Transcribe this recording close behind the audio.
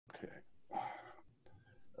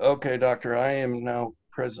Okay, doctor, I am now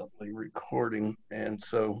presently recording, and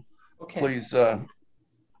so Okay. please,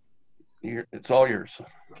 it's all yours.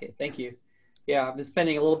 Okay. Thank you. Yeah, I've been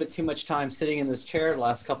spending a little bit too much time sitting in this chair the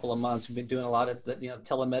last couple of months. We've been doing a lot of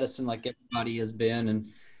telemedicine like everybody has been, and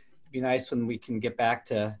it'd be nice when we can get back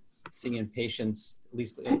to seeing patients at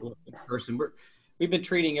least a little in person. We've been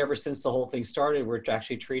treating ever since the whole thing started. We're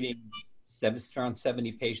actually treating around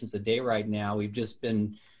 70 patients a day right now. We've just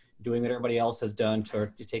been doing what everybody else has done to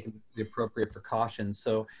take the appropriate precautions.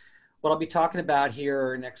 So what I'll be talking about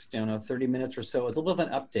here next, 30 minutes or so is a little bit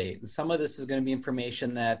of an update. And some of this is going to be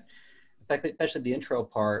information that, especially the intro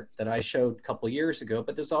part that I showed a couple of years ago,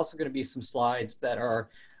 but there's also going to be some slides that are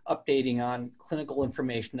updating on clinical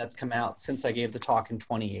information that's come out since I gave the talk in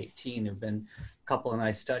 2018. There have been a couple of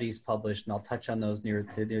nice studies published, and I'll touch on those near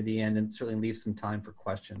the end and certainly leave some time for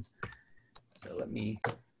questions. So let me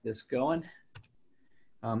get this going.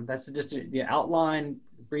 That's just the outline,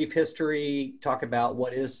 brief history, talk about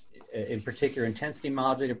what is in particular intensity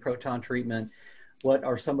modulated proton treatment, what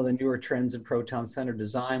are some of the newer trends in proton center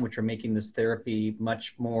design, which are making this therapy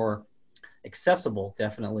much more accessible,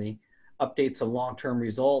 definitely, update some long-term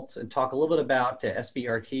results, and talk a little bit about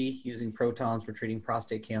SBRT, using protons for treating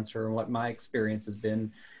prostate cancer, and what my experience has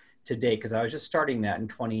been to date, because I was just starting that in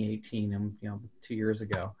 2018, and 2 years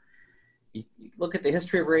ago. You look at the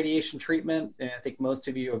history of radiation treatment, and I think most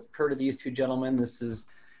of you have heard of these two gentlemen. This is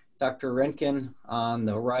Dr. Röntgen on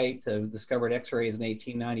the right, discovered X-rays in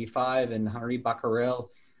 1895, and Henri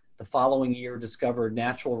Becquerel the following year discovered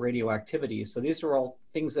natural radioactivity. So these are all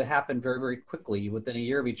things that happened very, very quickly within a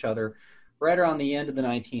year of each other, right around the end of the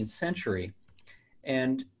 19th century.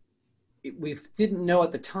 And we didn't know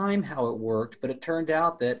at the time how it worked, but it turned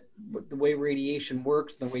out that the way radiation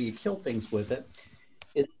works, the way you kill things with it,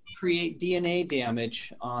 is create DNA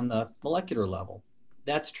damage on the molecular level.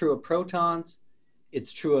 That's true of protons.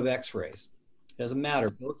 It's true of X-rays. It doesn't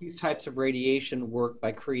matter. Both these types of radiation work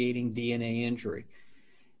by creating DNA injury.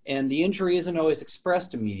 And the injury isn't always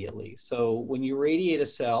expressed immediately. So when you radiate a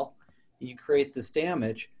cell, you create this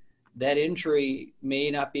damage, that injury may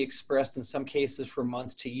not be expressed in some cases for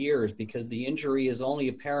months to years, because the injury is only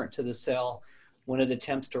apparent to the cell when it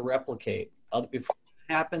attempts to replicate. Before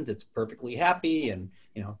it happens, it's perfectly happy and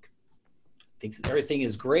thinks that everything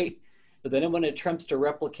is great. But then when it attempts to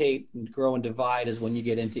replicate and grow and divide is when you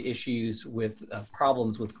get into issues with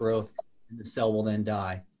problems with growth, and the cell will then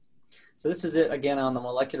die. So this is it again on the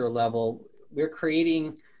molecular level. We're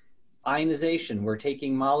creating ionization. We're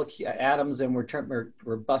taking atoms and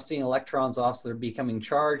we're busting electrons off so they're becoming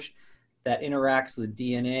charged. That interacts with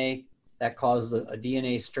DNA. That causes a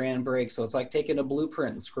DNA strand break. So it's like taking a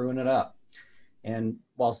blueprint and screwing it up. And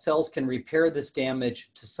while cells can repair this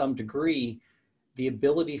damage to some degree, the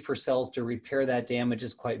ability for cells to repair that damage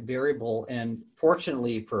is quite variable. And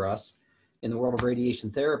fortunately for us, in the world of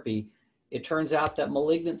radiation therapy, it turns out that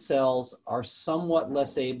malignant cells are somewhat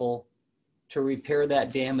less able to repair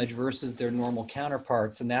that damage versus their normal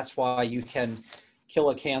counterparts. And that's why you can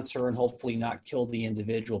kill a cancer and hopefully not kill the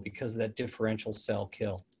individual, because of that differential cell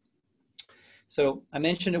kill. So I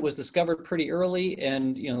mentioned it was discovered pretty early,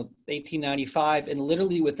 and 1895, and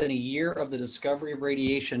literally within a year of the discovery of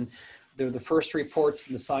radiation, they're the first reports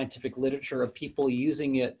in the scientific literature of people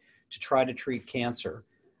using it to try to treat cancer.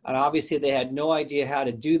 And obviously they had no idea how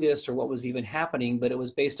to do this or what was even happening, but it was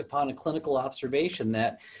based upon a clinical observation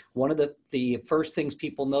that one of the first things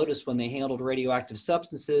people noticed when they handled radioactive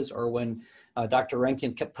substances, or when Dr.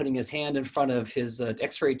 Röntgen kept putting his hand in front of his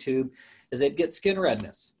X-ray tube, is they'd get skin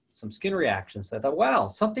redness, some skin reactions. So I thought, wow,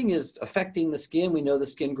 something is affecting the skin. We know the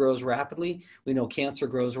skin grows rapidly. We know cancer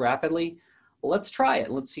grows rapidly. Well, let's try it.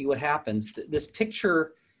 Let's see what happens. This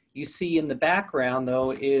picture you see in the background,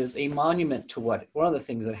 though, is a monument to one of the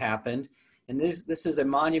things that happened. And this is a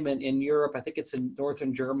monument in Europe. I think it's in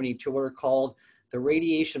northern Germany, to what are called the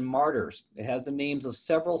radiation martyrs. It has the names of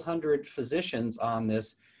several hundred physicians on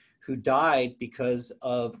this who died because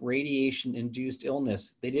of radiation-induced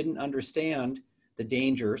illness. They didn't understand the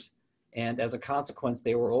dangers, and as a consequence,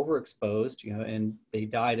 they were overexposed, and they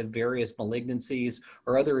died of various malignancies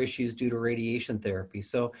or other issues due to radiation therapy.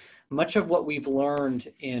 So much of what we've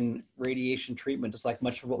learned in radiation treatment, just like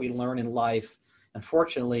much of what we learn in life,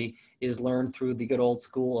 unfortunately, is learned through the good old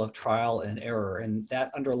school of trial and error. And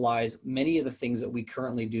that underlies many of the things that we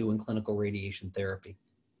currently do in clinical radiation therapy.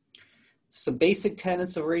 Some basic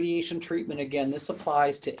tenets of radiation treatment. Again, this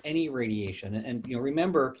applies to any radiation. And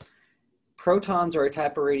remember, protons are a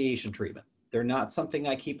type of radiation treatment. They're not something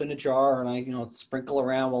I keep in a jar and I sprinkle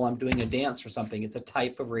around while I'm doing a dance or something. It's a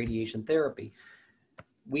type of radiation therapy.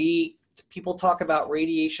 We people talk about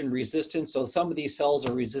radiation resistance. So some of these cells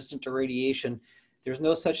are resistant to radiation. There's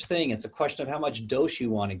no such thing. It's a question of how much dose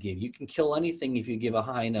you want to give. You can kill anything if you give a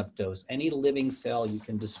high enough dose. Any living cell you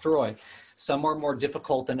can destroy. Some are more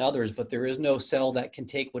difficult than others, but there is no cell that can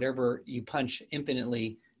take whatever you punch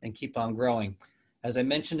infinitely and keep on growing. As I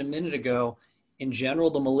mentioned a minute ago, in general,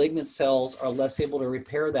 the malignant cells are less able to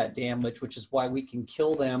repair that damage, which is why we can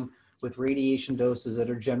kill them with radiation doses that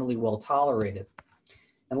are generally well tolerated.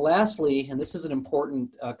 And lastly, and this is an important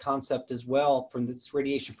concept as well from this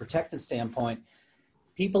radiation protectant standpoint,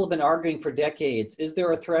 people have been arguing for decades, is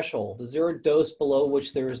there a threshold? Is there a dose below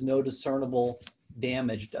which there is no discernible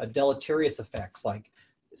damage, deleterious effects like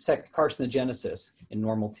carcinogenesis in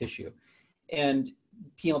normal tissue? And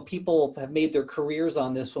people have made their careers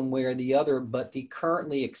on this one way or the other, but the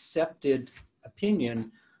currently accepted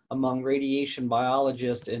opinion among radiation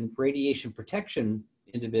biologists and radiation protection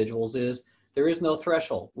individuals is there is no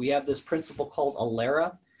threshold. We have this principle called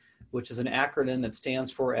ALERA, which is an acronym that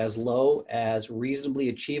stands for as low as reasonably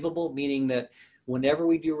achievable, meaning that whenever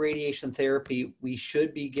we do radiation therapy, we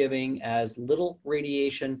should be giving as little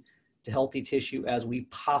radiation to healthy tissue as we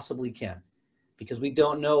possibly can. Because we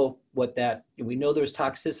don't know we know there's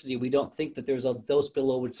toxicity. We don't think that there's a dose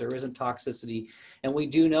below which there isn't toxicity. And we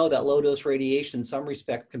do know that low dose radiation in some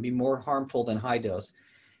respect can be more harmful than high dose.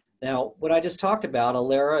 Now, what I just talked about,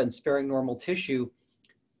 ALERA and sparing normal tissue,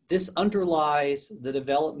 this underlies the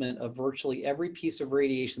development of virtually every piece of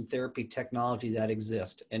radiation therapy technology that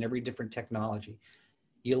exists and every different technology.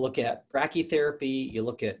 You look at brachytherapy, you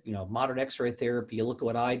look at modern X-ray therapy, you look at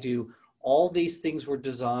what I do, all these things were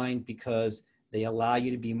designed because they allow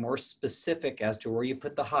you to be more specific as to where you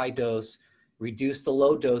put the high dose, reduce the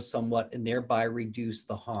low dose somewhat, and thereby reduce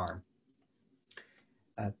the harm.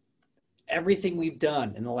 Everything we've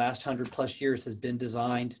done in the last 100+ years has been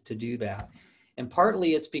designed to do that. And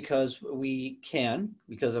partly it's because we can,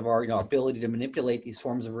 because of our ability to manipulate these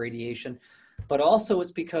forms of radiation, but also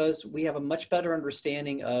it's because we have a much better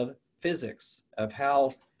understanding of physics, of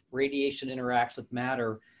how radiation interacts with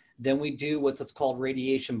matter, than we do with what's called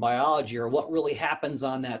radiation biology, or what really happens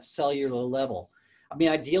on that cellular level. I mean,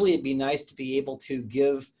 ideally, it'd be nice to be able to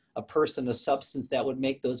give a person a substance that would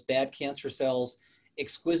make those bad cancer cells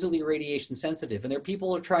exquisitely radiation sensitive. And there are people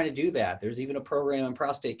who are trying to do that. There's even a program in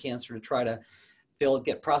prostate cancer to try to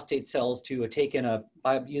get prostate cells to take in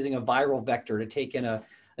by using a viral vector to take in a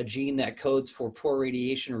gene that codes for poor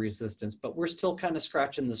radiation resistance. But we're still kind of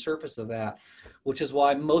scratching the surface of that, which is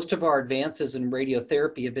why most of our advances in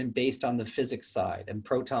radiotherapy have been based on the physics side. And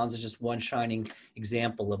protons is just one shining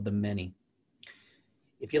example of the many.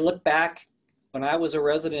 If you look back, when I was a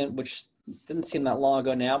resident, which didn't seem that long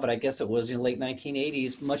ago now, but I guess it was in the late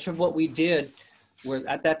 1980s, much of what we did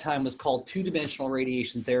at that time was called two-dimensional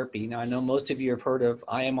radiation therapy. Now, I know most of you have heard of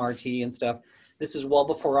IMRT and stuff. This is well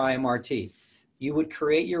before IMRT. You would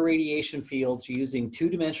create your radiation fields using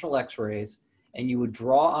two-dimensional X-rays, and you would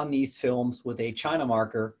draw on these films with a China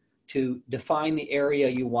marker to define the area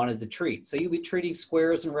you wanted to treat. So you'd be treating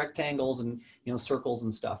squares and rectangles and circles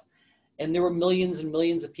and stuff. And there were millions and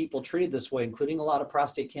millions of people treated this way, including a lot of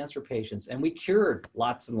prostate cancer patients. And we cured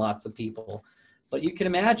lots and lots of people. But you can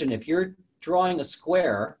imagine if you're drawing a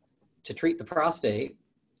square to treat the prostate,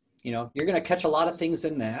 you're going to catch a lot of things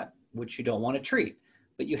in that which you don't want to treat.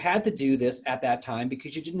 But you had to do this at that time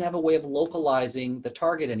because you didn't have a way of localizing the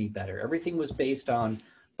target any better. Everything was based on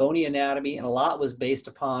bony anatomy, and a lot was based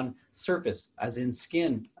upon surface, as in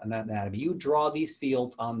skin anatomy. You draw these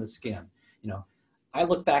fields on the skin. I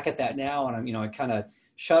look back at that now and I kind of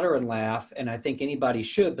shudder and laugh, and I think anybody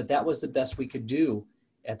should, but that was the best we could do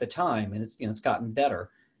at the time, and it's gotten better.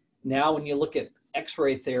 Now, when you look at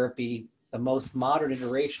X-ray therapy, the most modern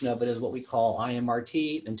iteration of it is what we call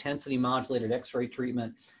IMRT, intensity modulated X-ray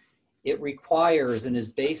treatment. It requires and is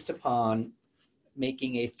based upon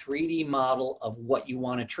making a 3D model of what you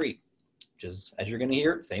want to treat, which is, as you're going to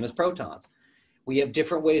hear, same as protons. We have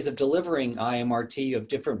different ways of delivering IMRT. You have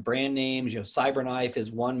different brand names. CyberKnife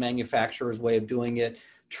is one manufacturer's way of doing it.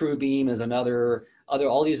 TrueBeam is another.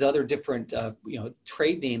 All these other different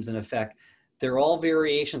trade names in effect. They're all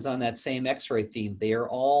variations on that same X-ray theme. They are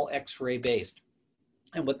all X-ray based.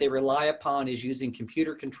 And what they rely upon is using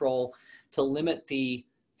computer control to limit the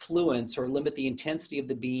fluence or limit the intensity of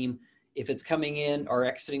the beam if it's coming in or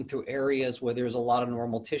exiting through areas where there's a lot of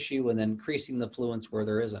normal tissue, and then increasing the fluence where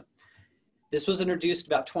there isn't. This was introduced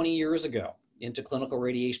about 20 years ago into clinical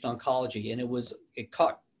radiation oncology, and it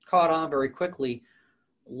caught on very quickly,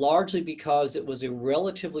 largely because it was a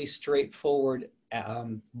relatively straightforward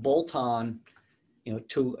bolt-on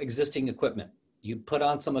to existing equipment. You put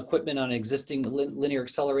on some equipment on an existing linear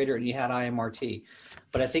accelerator and you had IMRT.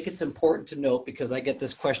 But I think it's important to note, because I get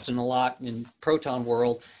this question a lot in proton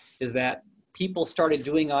world, is that people started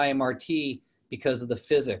doing IMRT because of the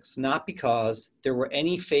physics, not because there were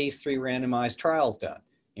any phase 3 randomized trials done.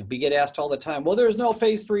 And we get asked all the time, well, there's no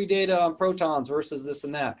phase 3 data on protons versus this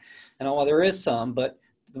and that. And while there is some, but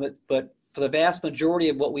for the vast majority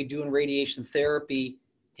of what we do in radiation therapy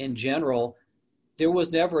in general, there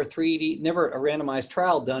was never a randomized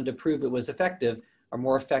trial done to prove it was effective or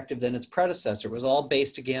more effective than its predecessor. It was all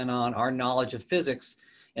based, again, on our knowledge of physics,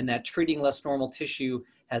 and that treating less normal tissue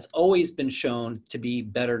has always been shown to be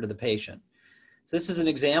better to the patient. So this is an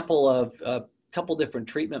example of a couple different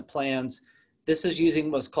treatment plans. This is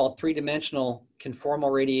using what's called three-dimensional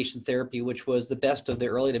conformal radiation therapy, which was the best of the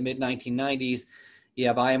early to mid-1990s. You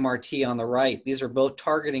have IMRT on the right. These are both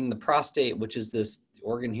targeting the prostate, which is this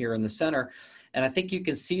organ here in the center. And I think you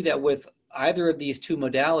can see that with either of these two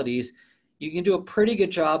modalities, you can do a pretty good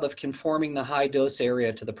job of conforming the high dose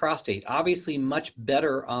area to the prostate. Obviously much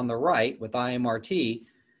better on the right with IMRT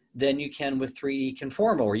than you can with 3D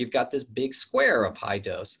conformal, where you've got this big square of high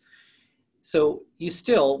dose. So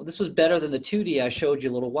this was better than the 2D I showed you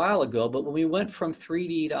a little while ago, but when we went from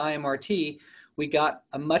 3D to IMRT, we got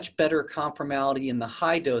a much better conformality in the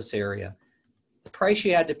high dose area. The price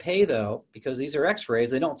you had to pay, though, because these are x-rays,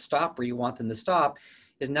 they don't stop where you want them to stop,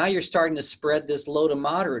 is now you're starting to spread this low to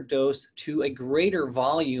moderate dose to a greater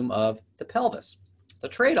volume of the pelvis. It's a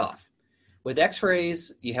trade-off. With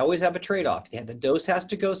x-rays, you always have a trade-off. The dose has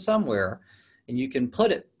to go somewhere, and you can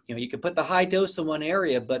put it, you can put the high dose in one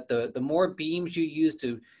area, but the more beams you use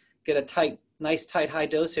to get a nice tight high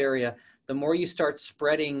dose area, the more you start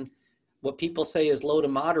spreading what people say is low to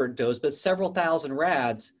moderate dose, but several thousand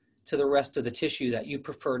rads to the rest of the tissue that you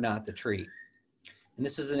prefer not to treat. And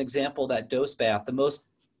this is an example of that dose bath.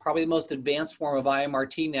 Probably the most advanced form of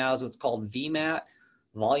IMRT now is what's called VMAT,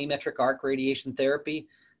 volumetric arc radiation therapy.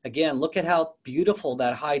 Again, look at how beautiful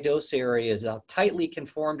that high dose area is, how tightly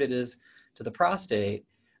conformed it is to the prostate,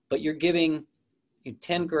 but you're giving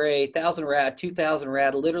 10 gray, 1,000 rad, 2,000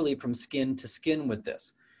 rad, literally from skin to skin with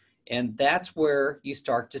this. And that's where you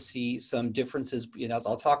start to see some differences,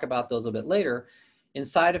 I'll talk about those a bit later, in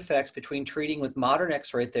side effects between treating with modern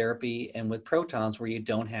X-ray therapy and with protons where you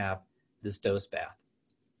don't have this dose bath.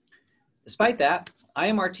 Despite that,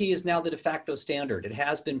 IMRT is now the de facto standard. It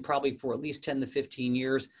has been probably for at least 10 to 15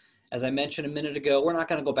 years. As I mentioned a minute ago, we're not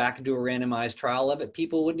going to go back and do a randomized trial of it.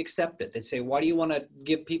 People wouldn't accept it. They'd say, why do you want to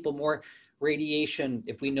give people more radiation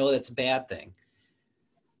if we know that's a bad thing?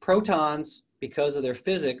 Protons, because of their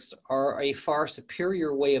physics, are a far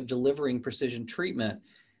superior way of delivering precision treatment.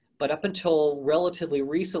 But up until relatively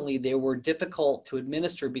recently, they were difficult to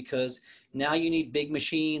administer because now you need big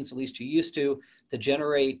machines, at least you used to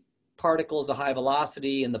generate particles of high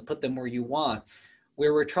velocity and to put them where you want.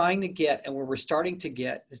 Where we're trying to get and where we're starting to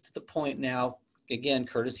get is to the point now, again,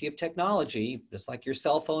 courtesy of technology, just like your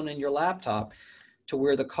cell phone and your laptop, to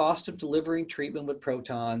where the cost of delivering treatment with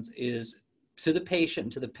protons is, to the patient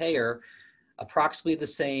and to the payer, approximately the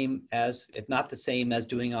same as, if not the same as,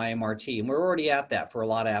 doing IMRT. And we're already at that for a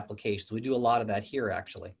lot of applications. We do a lot of that here,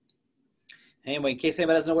 actually. Anyway, in case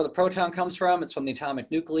anybody doesn't know where the proton comes from, it's from the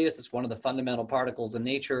atomic nucleus. It's one of the fundamental particles in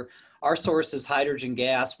nature. Our source is hydrogen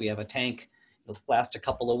gas. We have a tank. It'll last a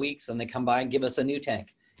couple of weeks, and they come by and give us a new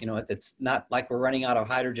tank. It's not like we're running out of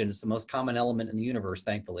hydrogen. It's the most common element in the universe,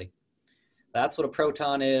 thankfully. That's what a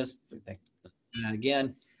proton is. And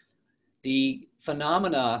again, the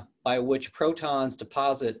phenomena by which protons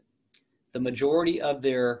deposit the majority of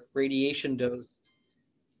their radiation dose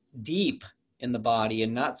deep in the body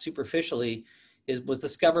and not superficially was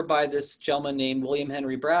discovered by this gentleman named William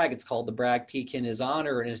Henry Bragg. It's called the Bragg peak in his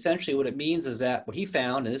honor. And essentially what it means is that what he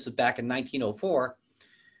found, and this was back in 1904,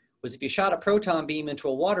 was if you shot a proton beam into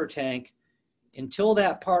a water tank, until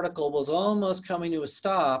that particle was almost coming to a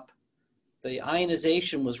stop, the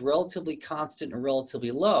ionization was relatively constant and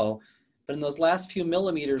relatively low. But in those last few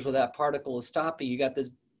millimeters where that particle was stopping, you got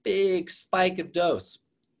this big spike of dose.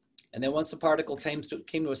 And then once the particle came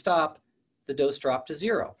to a stop, the dose dropped to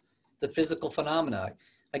zero. It's a physical phenomena.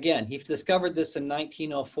 Again, he discovered this in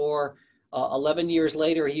 1904. 11 years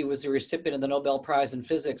later, he was the recipient of the Nobel Prize in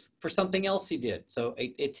Physics for something else he did. So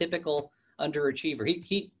a typical underachiever.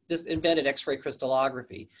 He just invented X-ray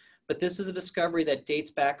crystallography. But this is a discovery that dates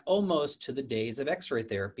back almost to the days of X-ray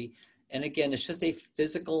therapy. And again, it's just a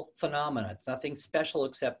physical phenomena. It's nothing special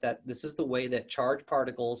except that this is the way that charged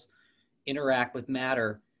particles interact with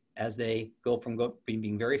matter as they go from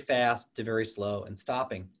being very fast to very slow and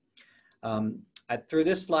stopping. I threw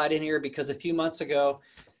this slide in here because a few months ago,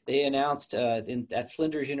 they announced at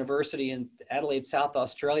Flinders University in Adelaide, South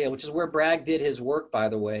Australia, which is where Bragg did his work, by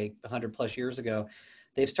the way, 100 plus years ago.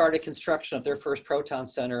 They've started construction of their first proton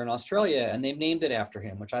center in Australia, and they've named it after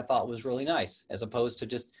him, which I thought was really nice, as opposed to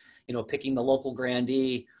just, you know, picking the local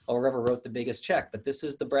grandee or whoever wrote the biggest check. But this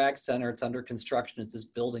is the Bragg Center. It's under construction. It's this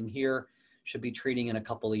building here, should be treating in a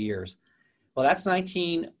couple of years. Well, that's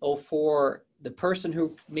 1904. The person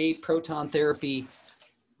who made proton therapy,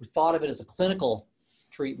 who thought of it as a clinical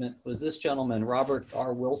treatment, was this gentleman, Robert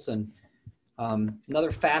R. Wilson.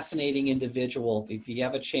 Another fascinating individual. If you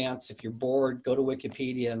have a chance, if you're bored, go to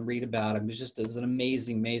Wikipedia and read about him. It was an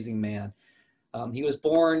amazing, amazing man. He was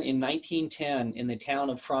born in 1910 in the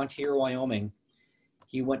town of Frontier, Wyoming.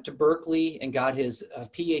 He went to Berkeley and got his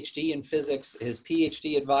PhD in physics. His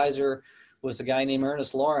PhD advisor was a guy named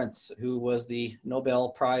Ernest Lawrence, who was the Nobel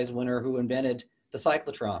Prize winner who invented the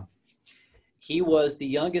cyclotron. He was the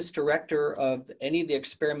youngest director of any of the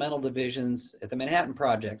experimental divisions at the Manhattan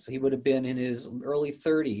Project. So he would have been in his early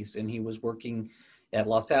 30s, and he was working at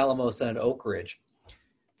Los Alamos and at Oak Ridge.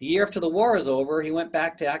 The year after the war was over, he went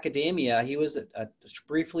back to academia. He was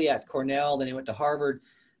briefly at Cornell, then he went to Harvard,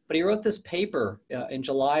 but he wrote this paper in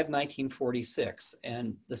July of 1946.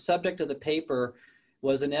 And the subject of the paper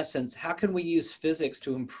was, in essence, how can we use physics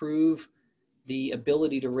to improve the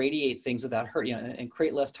ability to radiate things without hurt, you know, and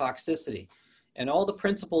create less toxicity. And all the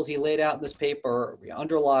principles he laid out in this paper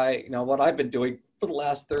underlie, you know, what I've been doing for the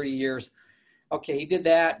last 30 years. Okay, he did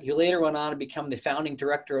that. He later went on to become the founding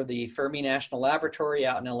director of the Fermi National Laboratory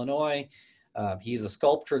out in Illinois. He's a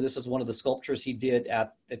sculptor. This is one of the sculptures he did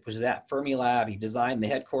it was at Fermi Lab. He designed the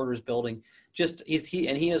headquarters building. He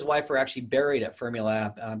and his wife were actually buried at Fermi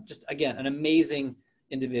Lab. Just again, an amazing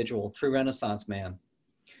individual, true Renaissance man.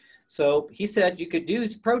 So he said you could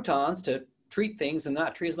use protons to treat things and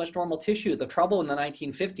not treat as much normal tissue. The trouble in the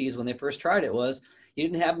 1950s when they first tried it was you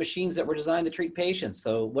didn't have machines that were designed to treat patients.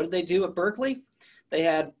 So what did they do at Berkeley? They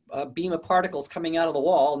had a beam of particles coming out of the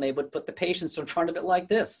wall, and they would put the patients in front of it like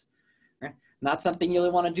this. Right? Not something you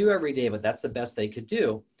really want to do every day, but that's the best they could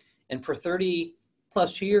do. And for 30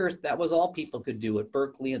 plus years, that was all people could do at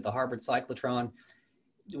Berkeley, at the Harvard cyclotron.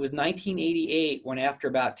 It was 1988 when, after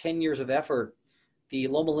about 10 years of effort, the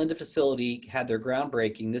Loma Linda facility had their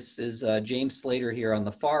groundbreaking. This is James Slater here on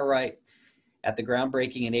the far right at the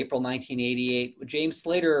groundbreaking in April 1988. James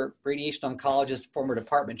Slater, radiation oncologist, former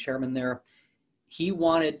department chairman there, he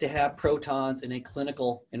wanted to have protons in a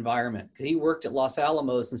clinical environment. He worked at Los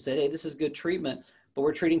Alamos and said, hey, this is good treatment, but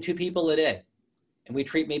we're treating 2 people a day. And we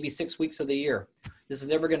treat maybe 6 weeks of the year. This is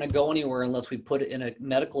never gonna go anywhere unless we put it in a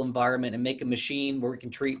medical environment and make a machine where we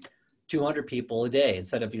can treat 200 people a day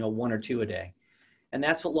instead of 1 or 2 a day. And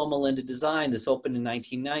that's what Loma Linda designed. This opened in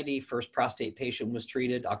 1990. First prostate patient was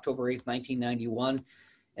treated October 8th, 1991.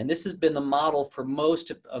 And this has been the model for most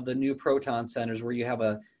of the new proton centers where you have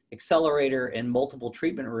an accelerator and multiple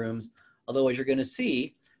treatment rooms. Although, as you're going to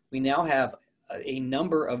see, we now have a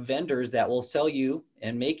number of vendors that will sell you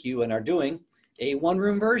and make you and are doing a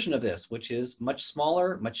one-room version of this, which is much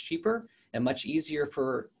smaller, much cheaper, and much easier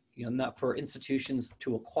for, not for institutions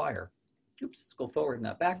to acquire. Oops, let's go forward,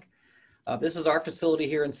 not back. This is our facility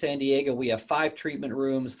here in San Diego. We have 5 treatment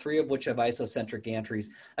rooms, 3 of which have isocentric gantries.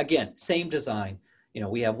 Again, same design.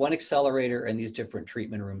 We have 1 accelerator and these different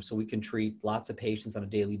treatment rooms so we can treat lots of patients on a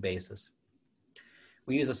daily basis.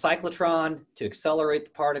 We use a cyclotron to accelerate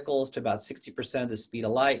the particles to about 60% of the speed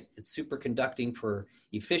of light. It's superconducting for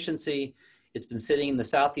efficiency. It's been sitting in the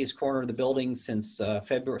southeast corner of the building since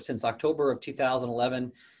October of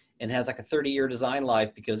 2011 and has like a 30-year design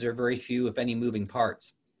life because there are very few, if any, moving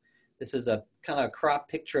parts. This is a kind of crop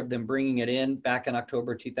picture of them bringing it in back in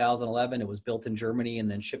October 2011. It was built in Germany and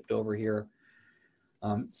then shipped over here.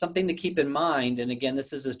 Something to keep in mind, and again,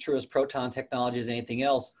 this is as true as proton technology as anything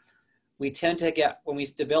else, we tend to get, when we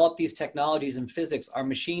develop these technologies in physics, our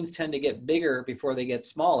machines tend to get bigger before they get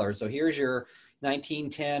smaller. So here's your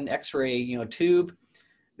 1910 X-ray tube.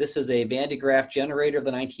 This is a Van de Graaff generator of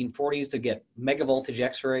the 1940s to get megavoltage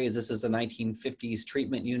X-rays. This is the 1950s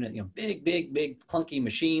treatment unit, big, big, big clunky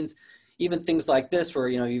machines. Even things like this where,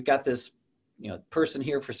 you've got this, person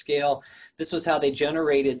here for scale. This was how they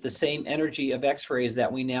generated the same energy of X-rays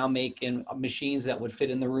that we now make in machines that would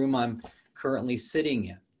fit in the room I'm currently sitting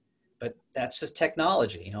in. But that's just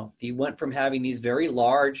technology, You went from having these very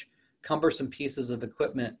large, cumbersome pieces of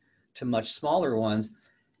equipment to much smaller ones.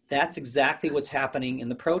 That's exactly what's happening in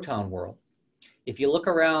the proton world. If you look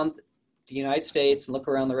around the United States and look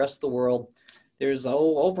around the rest of the world, there's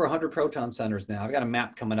over 100 proton centers now. I've got a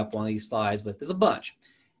map coming up on these slides, but there's a bunch.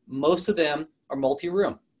 Most of them are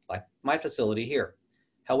multi-room, like my facility here.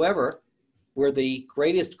 However, Where the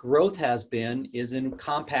greatest growth has been is in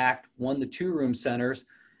compact 1 to 2 room centers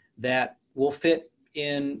that will fit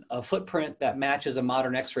in a footprint that matches a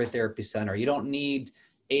modern X-ray therapy center. You don't need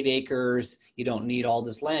 8 acres. You don't need all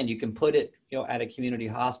this land. You can put it, at a community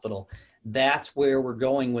hospital. That's where we're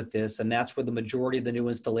going with this, and that's where the majority of the new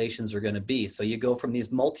installations are going to be. So you go from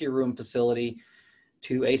these multi-room facility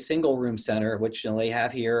to a single room center, which they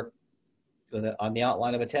have here on the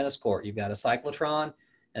outline of a tennis court. You've got a cyclotron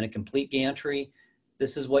and a complete gantry.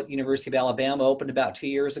 This is what University of Alabama opened about 2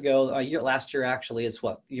 years ago. Last year, actually, it's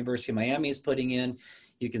what University of Miami is putting in.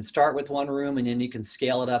 You can start with 1 room and then you can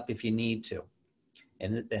scale it up if you need to.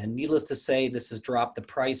 And needless to say, this has dropped the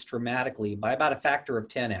price dramatically by about a factor of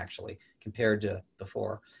 10, actually, compared to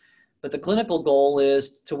before. But the clinical goal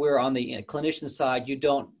is to where on the clinician side, you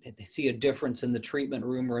don't see a difference in the treatment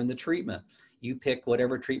room or in the treatment. You pick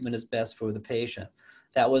whatever treatment is best for the patient.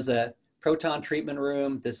 That was a Proton treatment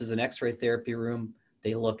room. This is an X-ray therapy room.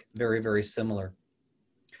 They look very, very similar.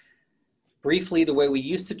 Briefly, the way we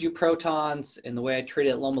used to do protons and the way I treated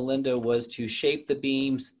at Loma Linda was to shape the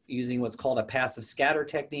beams using what's called a passive scatter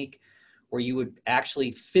technique, where you would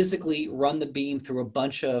actually physically run the beam through a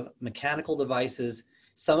bunch of mechanical devices,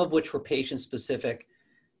 some of which were patient specific.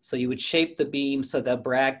 So you would shape the beam so that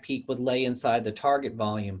Bragg peak would lay inside the target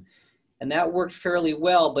volume. And that worked fairly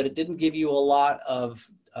well, but it didn't give you a lot of,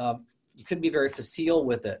 you couldn't be very facile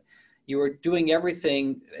with it. You were doing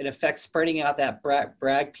everything, in effect, spreading out that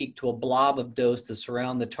Bragg peak to a blob of dose to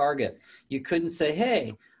surround the target. You couldn't say,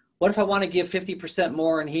 hey, what if I want to give 50%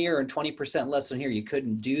 more in here and 20% less in here? You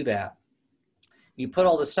couldn't do that. You put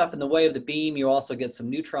all this stuff in the way of the beam, you also get some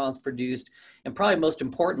neutrons produced. And probably most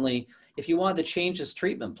importantly, if you wanted to change this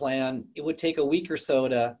treatment plan, it would take a week or so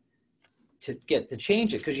to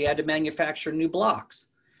change it, because you had to manufacture new blocks.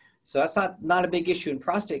 So that's not a big issue in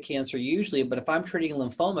prostate cancer usually, but if I'm treating a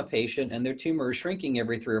lymphoma patient and their tumor is shrinking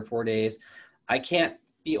every 3 or 4 days, I can't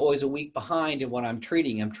be always a week behind in what I'm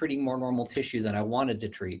treating. I'm treating more normal tissue than I wanted to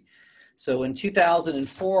treat. So in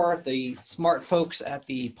 2004, the smart folks at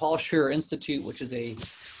the Paul Scherrer Institute, which is a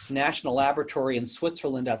national laboratory in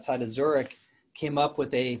Switzerland outside of Zurich, came up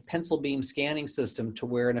with a pencil beam scanning system to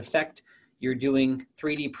where, in effect, you're doing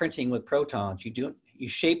 3D printing with protons. You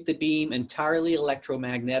shape the beam entirely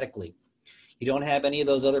electromagnetically. You don't have any of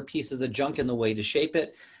those other pieces of junk in the way to shape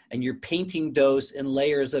it, and you're painting dose in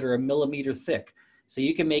layers that are 1 millimeter thick. So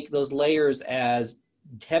you can make those layers as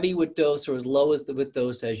heavy with dose or as low as with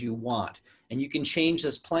dose as you want. And you can change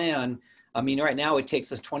this plan. I mean, right now it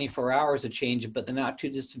takes us 24 hours to change it, but the not too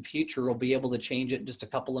distant future we'll be able to change it in just a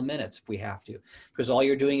couple of minutes if we have to, because all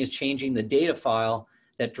you're doing is changing the data file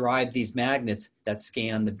that drive these magnets that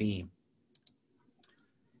scan the beam.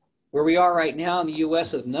 Where we are right now in the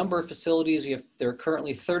US with a number of facilities, there are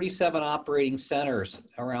currently 37 operating centers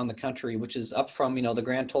around the country, which is up from the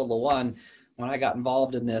grand total of 1 when I got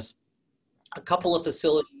involved in this. A couple of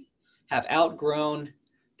facilities have outgrown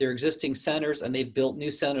their existing centers and they've built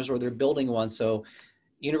new centers or they're building one. So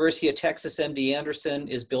University of Texas MD Anderson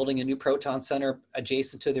is building a new proton center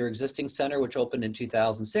adjacent to their existing center, which opened in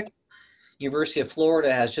 2006. University of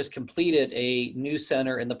Florida has just completed a new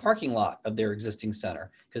center in the parking lot of their existing center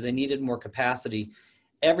because they needed more capacity.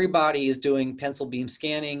 Everybody is doing pencil beam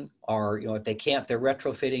scanning, or if they can't, they're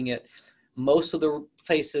retrofitting it. Most of the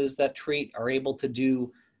places that treat are able to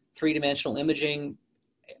do 3-dimensional imaging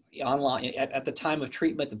online at the time of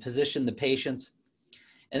treatment to position the patients.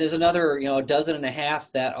 And there's another, a dozen and a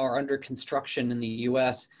half that are under construction in the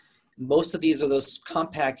US. Most of these are those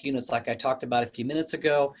compact units like I talked about a few minutes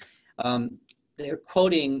ago. They're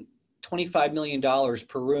quoting $25 million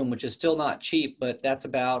per room, which is still not cheap, but that's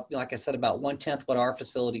about, like I said, about 1/10 what our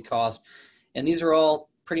facility cost. And these are all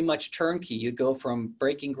pretty much turnkey. You go from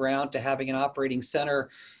breaking ground to having an operating center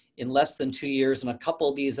in less than 2 years, and a couple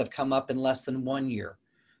of these have come up in less than 1 year.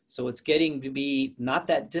 So it's getting to be not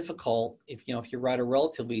that difficult if you write a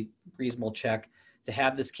relatively reasonable check to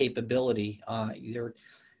have this capability.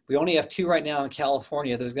 We only have 2 right now in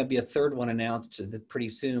California. There's going to be a 3rd one announced pretty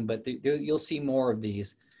soon, but you'll see more of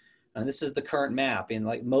these. And this is the current map. And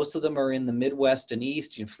like most of them are in the Midwest and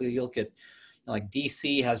East. You look at like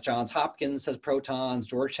DC has Johns Hopkins has protons,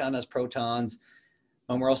 Georgetown has protons,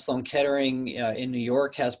 Memorial Sloan Kettering in New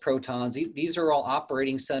York has protons. These are all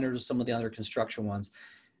operating centers, some of the other construction ones.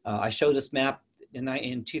 I showed this map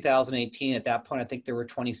in 2018. At that point, I think there were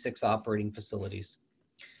 26 operating facilities.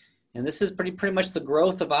 And this is pretty much the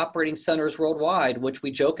growth of operating centers worldwide, which we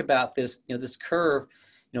joke about this, this curve,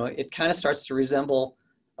 it kind of starts to resemble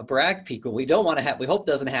a Bragg peak. What we don't want to have, we hope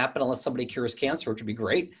doesn't happen unless somebody cures cancer, which would be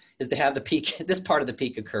great, is to have the peak, this part of the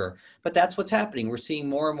peak occur. But that's what's happening. We're seeing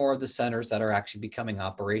more and more of the centers that are actually becoming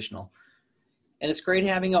operational. And it's great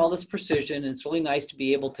having all this precision, and it's really nice to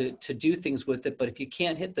be able to do things with it. But if you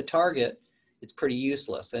can't hit the target, it's pretty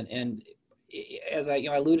useless. And as I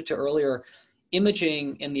alluded to earlier,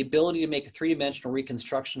 imaging and the ability to make a three-dimensional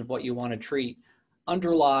reconstruction of what you want to treat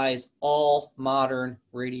underlies all modern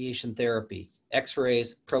radiation therapy.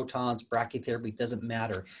 X-rays, protons, brachytherapy, doesn't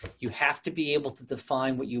matter. You have to be able to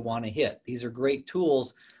define what you want to hit. These are great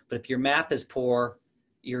tools, but if your map is poor,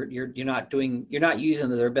 you're not using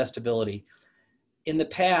them to their best ability. In the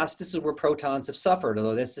past, this is where protons have suffered,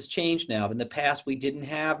 although this has changed now. In the past, we didn't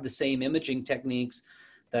have the same imaging techniques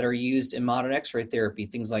that are used in modern X-ray therapy,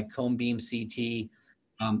 things like cone beam CT.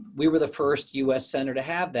 We were the first US center to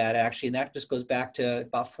have that, actually, and that just goes back to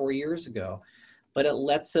about 4 years ago. But it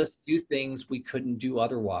lets us do things we couldn't do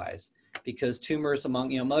otherwise, because tumors,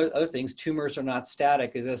 among other things, tumors are not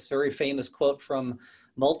static. This very famous quote from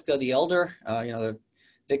Moltke the Elder, the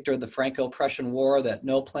victor of the Franco-Prussian War, that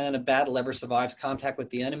no plan of battle ever survives contact with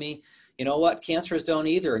the enemy. You know what? Cancers don't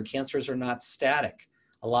either, and cancers are not static.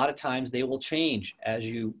 A lot of times they will change as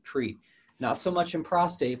you treat. Not so much in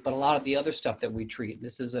prostate, but a lot of the other stuff that we treat.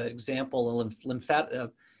 This is an example of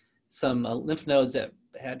some lymph nodes that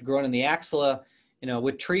had grown in the axilla.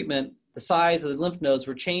 With treatment, the size of the lymph nodes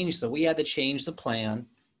were changed, so we had to change the plan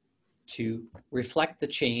to reflect the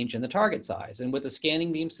change in the target size. And with a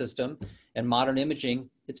scanning beam system and modern imaging,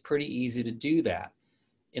 it's pretty easy to do that.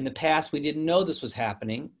 In the past, we didn't know this was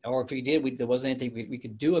happening, or if we did, there wasn't anything we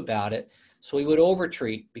could do about it. So we would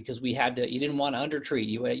overtreat because you didn't want to undertreat.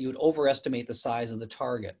 You would overestimate the size of the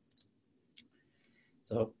target.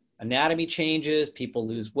 So anatomy changes, people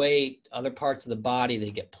lose weight, other parts of the body,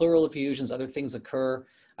 they get pleural effusions, other things occur.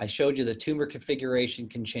 I showed you the tumor configuration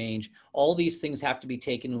can change. All these things have to be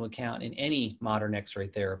taken into account in any modern X-ray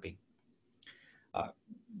therapy.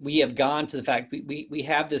 We have gone to the fact we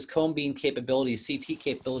have this cone beam capability, CT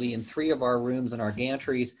capability in 3 of our rooms in our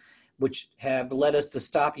gantries, which have led us to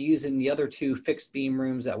stop using the other 2 fixed beam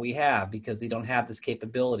rooms that we have because they don't have this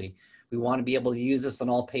capability. We want to be able to use this on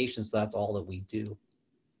all patients, so that's all that we do.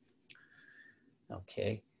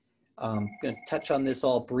 Okay, I'm going to touch on this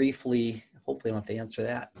all briefly. Hopefully I don't have to answer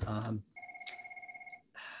that.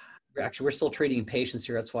 Actually, we're still treating patients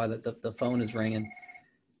here. That's why the phone is ringing.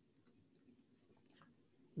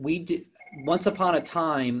 Once upon a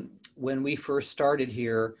time, when we first started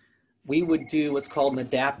here, we would do what's called an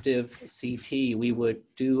adaptive CT. We would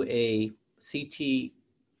do a CT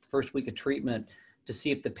first week of treatment to see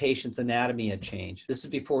if the patient's anatomy had changed. This is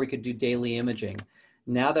before we could do daily imaging.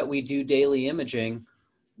 Now that we do daily imaging,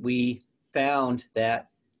 we found that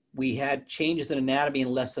we had changes in anatomy in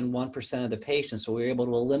less than 1% of the patients. So we were able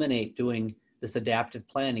to eliminate doing this adaptive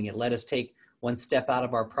planning. It let us take one step out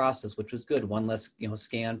of our process, which was good, one less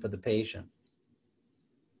scan for the patient.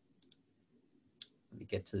 Let me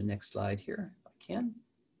get to the next slide here, if I can.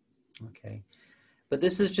 Okay. But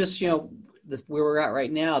this is just, where we're at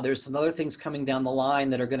right now. There's some other things coming down the line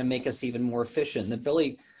that are going to make us even more efficient.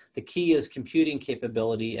 And the key is computing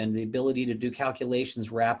capability and the ability to do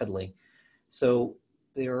calculations rapidly. So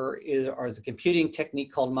there is a computing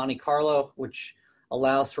technique called Monte Carlo, which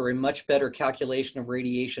allows for a much better calculation of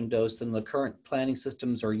radiation dose than the current planning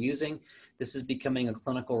systems are using. This is becoming a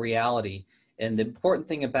clinical reality. And the important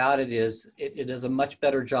thing about it is it does a much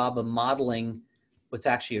better job of modeling what's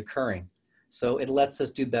actually occurring. So it lets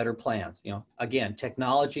us do better plans. Again,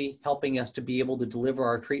 technology helping us to be able to deliver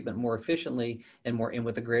our treatment more efficiently and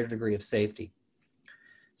with a greater degree of safety.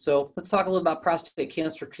 So let's talk a little about prostate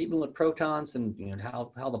cancer treatment with protons and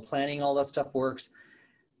how the planning, all that stuff works.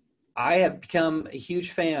 I have become a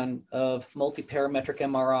huge fan of multiparametric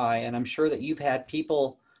MRI, and I'm sure that you've had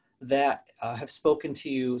people that have spoken to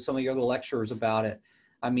you, some of your other lecturers, about it.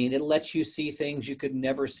 I mean, it lets you see things you could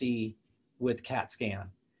never see with CAT scan.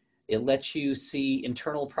 It lets you see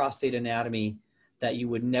internal prostate anatomy that you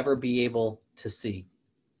would never be able to see.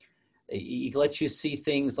 It lets you see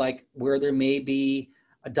things like where there may be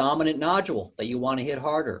a dominant nodule that you want to hit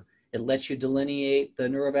harder. It lets you delineate the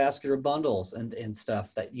neurovascular bundles and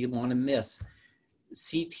stuff that you want to miss.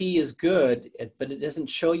 CT is good, but it doesn't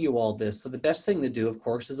show you all this. So the best thing to do, of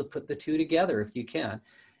course, is to put the two together if you can.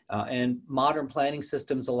 And modern planning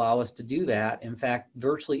systems allow us to do that. In fact,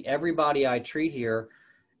 virtually everybody I treat here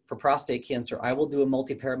for prostate cancer, I will do a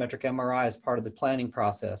multiparametric MRI as part of the planning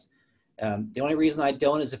process. The only reason I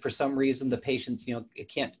don't is if for some reason the patients, it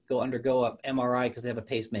can't undergo a MRI because they have a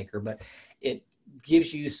pacemaker, but it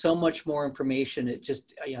gives you so much more information. It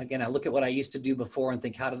just, again, I look at what I used to do before and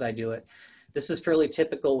think, how did I do it? This is fairly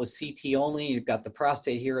typical with CT only. You've got the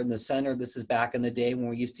prostate here in the center. This is back in the day when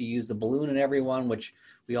we used to use the balloon in everyone, which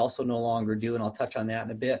we also no longer do, and I'll touch on that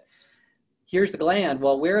in a bit. Here's the gland.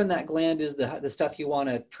 Well, where in that gland is the stuff you want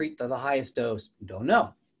to treat to the highest dose? Don't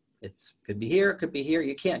know. It's could be here, it could be here.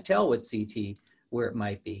 You can't tell with CT where it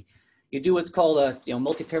might be. You do what's called a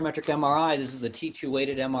multi-parametric MRI. This is the T2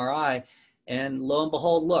 weighted MRI. And lo and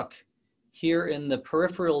behold, look, here in the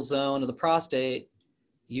peripheral zone of the prostate,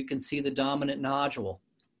 you can see the dominant nodule.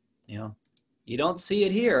 You don't see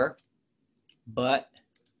it here, but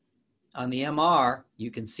on the MR,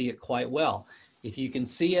 you can see it quite well. If you can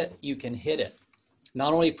see it, you can hit it.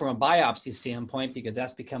 Not only from a biopsy standpoint, because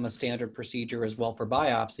that's become a standard procedure as well for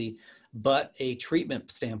biopsy, but a treatment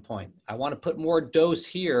standpoint. I want to put more dose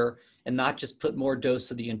here and not just put more dose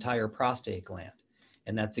to the entire prostate gland.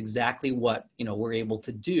 And that's exactly what we're able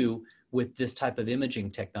to do with this type of imaging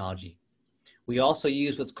technology. We also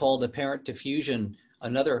use what's called apparent diffusion,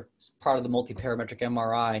 another part of the multiparametric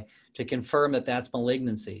MRI, to confirm that that's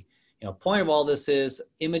malignancy. Point of all this is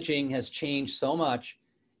imaging has changed so much.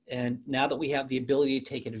 And now that we have the ability to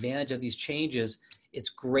take advantage of these changes, it's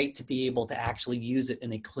great to be able to actually use it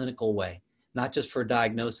in a clinical way, not just for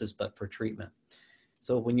diagnosis, but for treatment.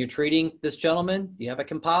 So when you're treating this gentleman, you have a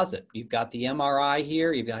composite. You've got the MRI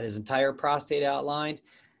here, you've got his entire prostate outlined,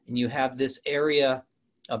 and you have this area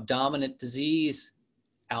of dominant disease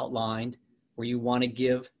outlined where you want to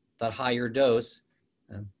give that higher dose.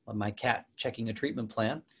 And my cat checking a treatment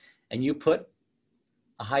plan, and you put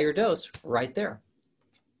a higher dose right there.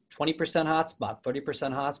 20% hotspot,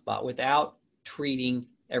 30% hotspot without treating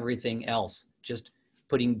everything else. Just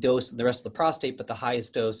putting dose in the rest of the prostate, but the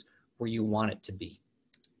highest dose where you want it to be.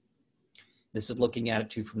 This is looking at it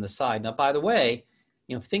too from the side. Now, by the way,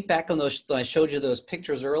 think back on those, I showed you those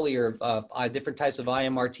pictures earlier of different types of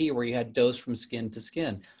IMRT where you had dose from skin to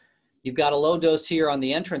skin. You've got a low dose here on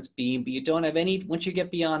the entrance beam, but you don't have any, once you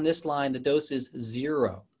get beyond this line, the dose is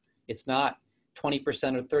 0. It's not 20%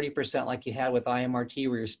 or 30% like you had with IMRT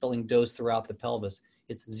where you're spilling dose throughout the pelvis.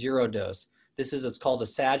 It's 0 dose. This is, it's called a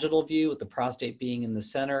sagittal view with the prostate being in the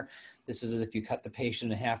center. This is as if you cut the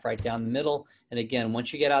patient in half right down the middle. And again,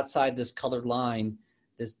 once you get outside this colored line,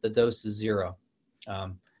 the dose is 0.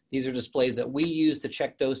 These are displays that we use to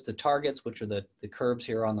check dose to targets, which are the curves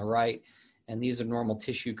here on the right. And these are normal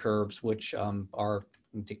tissue curves, which are,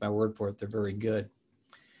 you can take my word for it, they're very good.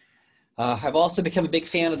 I've also become a big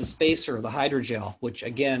fan of the spacer, the hydrogel, which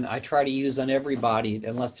again, I try to use on everybody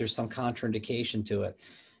unless there's some contraindication to it.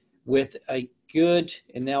 With a good,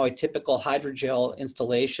 and now a typical hydrogel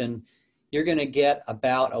installation, you're gonna get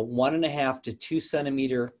about a 1.5 to 2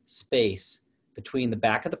 centimeter space between the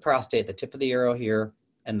back of the prostate, the tip of the arrow here,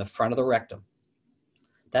 and the front of the rectum.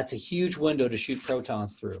 That's a huge window to shoot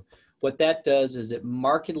protons through. What that does is it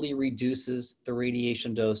markedly reduces the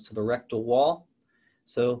radiation dose to the rectal wall.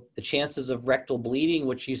 So the chances of rectal bleeding,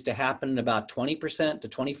 which used to happen in about 20% to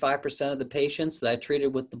 25% of the patients that I treated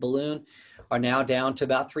with the balloon, are now down to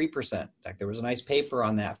about 3%. In fact, there was a nice paper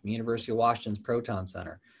on that from University of Washington's Proton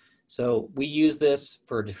Center. So we use this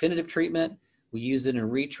for definitive treatment. We use it in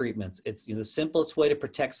retreatments. It's the simplest way to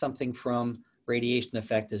protect something from radiation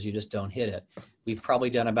effect is you just don't hit it. We've probably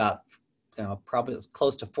done about probably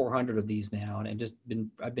close to 400 of these now,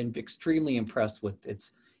 and I've been extremely impressed with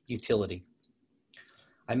its utility.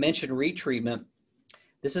 I mentioned retreatment.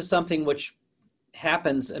 This is something which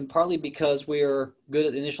happens, and partly because we're good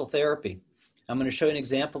at initial therapy. I'm going to show you an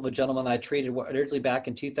example of a gentleman I treated originally back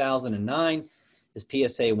in 2009. His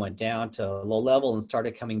PSA went down to a low level and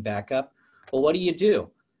started coming back up. Well, what do?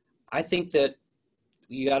 I think that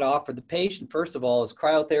you got to offer the patient, first of all, is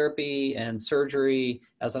cryotherapy and surgery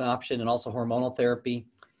as an option, and also hormonal therapy.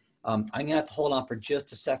 I'm going to have to hold on for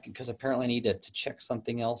just a second because apparently I need to check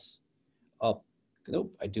something else. Oh,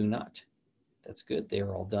 nope, I do not. That's good. They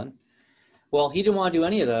are all done. Well, he didn't want to do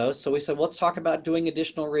any of those. So we said, let's talk about doing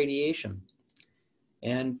additional radiation.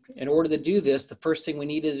 And in order to do this, the first thing we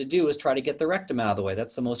needed to do was try to get the rectum out of the way.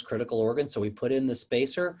 That's the most critical organ. So we put in the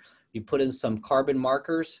spacer. We put in some carbon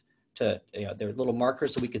markers they're little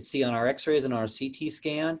markers so we could see on our x-rays and our CT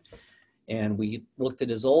scan. And we looked at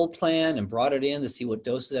his old plan and brought it in to see what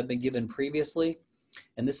doses have been given previously.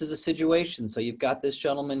 And this is a situation. So you've got this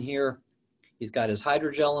gentleman here. He's got his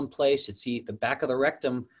hydrogel in place. You see the back of the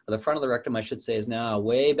rectum, or the front of the rectum, I should say, is now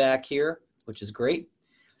way back here, which is great.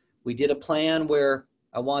 We did a plan where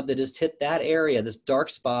I wanted to just hit that area, this dark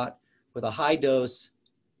spot, with a high dose,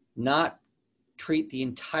 not treat the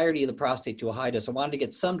entirety of the prostate to a high dose. I wanted to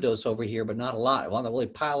get some dose over here, but not a lot. I wanted to really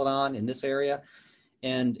pile it on in this area.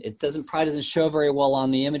 And it probably doesn't show very well on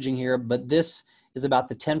the imaging here, but this is about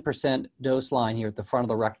the 10% dose line here at the front of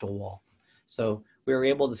the rectal wall. So we were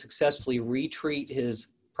able to successfully retreat his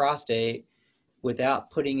prostate without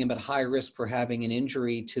putting him at high risk for having an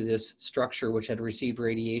injury to this structure which had received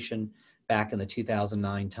radiation back in the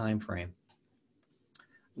 2009 timeframe.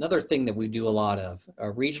 Another thing that we do a lot of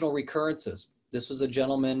are regional recurrences. This was a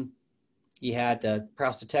gentleman, he had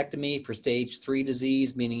prostatectomy for stage 3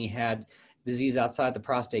 disease, meaning he had disease outside the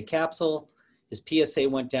prostate capsule. His PSA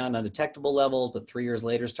went down undetectable levels, but 3 years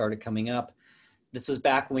later started coming up. This was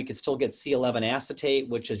back when we could still get C11 acetate,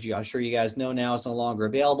 which, as I'm sure you guys know now, is no longer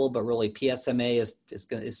available, but really PSMA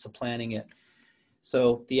is supplanting it.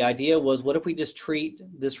 So the idea was, what if we just treat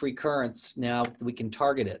this recurrence? Now we can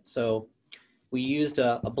target it. So we used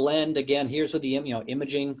a blend. Again, here's with the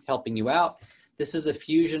imaging helping you out. This is a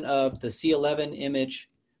fusion of the C11 image,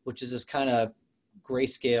 which is this kind of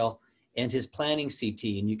grayscale, and his planning CT.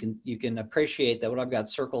 And you can appreciate that what I've got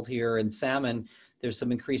circled here in salmon, there's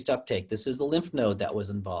some increased uptake. This is the lymph node that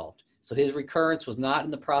was involved. So his recurrence was not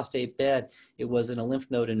in the prostate bed, it was in a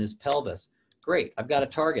lymph node in his pelvis. Great, I've got a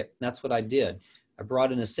target. That's what I did. I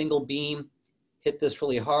brought in a single beam, hit this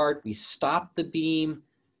really hard. We stopped the beam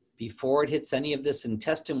before it hits any of this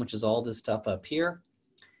intestine, which is all this stuff up here.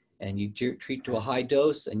 And you treat to a high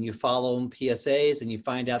dose and you follow him PSAs, and you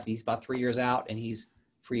find out that he's about 3 years out and he's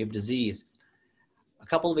free of disease. A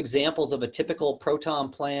couple of examples of a typical proton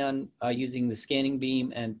plan using the scanning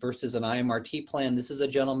beam and versus an IMRT plan. This is a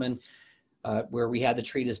gentleman where we had to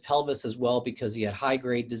treat his pelvis as well because he had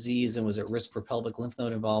high-grade disease and was at risk for pelvic lymph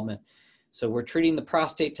node involvement. So we're treating the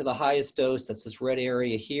prostate to the highest dose, that's this red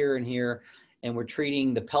area here and here, and we're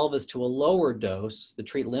treating the pelvis to a lower dose to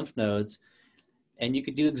treat lymph nodes. And you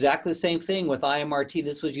could do exactly the same thing with IMRT.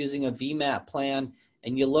 This was using a VMAT plan.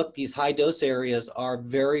 And you look, these high dose areas are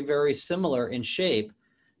very, very similar in shape.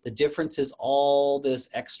 The difference is all this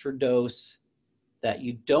extra dose that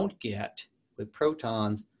you don't get with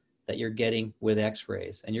protons that you're getting with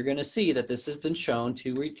X-rays. And you're going to see that this has been shown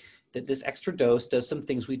that this extra dose does some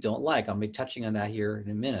things we don't like. I'll be touching on that here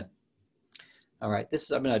in a minute. All right,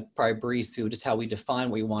 I'm going to probably breeze through just how we define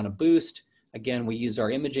what we want to boost. Again, we use our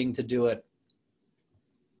imaging to do it.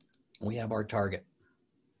 We have our target.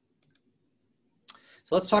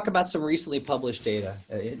 So let's talk about some recently published data,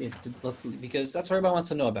 because that's what everybody wants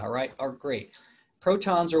to know about, right? Great.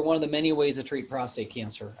 Protons are one of the many ways to treat prostate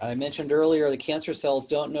cancer. I mentioned earlier, the cancer cells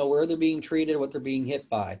don't know where they're being treated, what they're being hit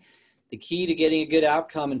by. The key to getting a good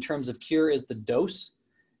outcome in terms of cure is the dose.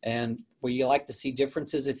 And where you like to see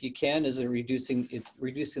differences, if you can, is reducing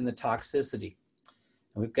the toxicity.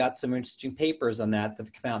 And we've got some interesting papers on that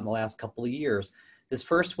have come out in the last couple of years. This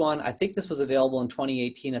first one, I think this was available in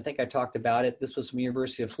 2018. I think I talked about it. This was from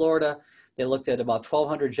University of Florida. They looked at about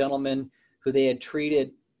 1,200 gentlemen who they had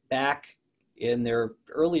treated back in their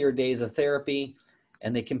earlier days of therapy,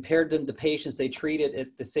 and they compared them to patients they treated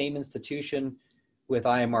at the same institution with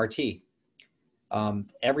IMRT.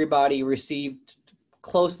 Everybody received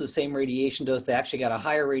close to the same radiation dose. They actually got a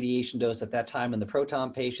higher radiation dose at that time in the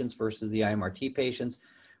proton patients versus the IMRT patients.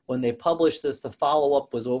 When they published this, the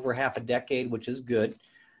follow-up was over half a decade, which is good.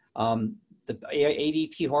 The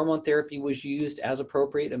ADT hormone therapy was used as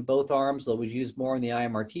appropriate in both arms, though it was used more in the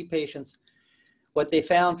IMRT patients. What they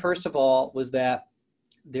found, first of all, was that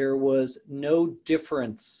there was no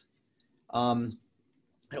difference in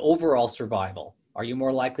overall survival. Are you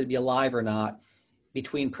more likely to be alive or not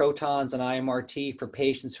between protons and IMRT for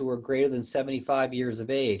patients who were greater than 75 years of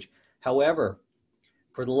age? However,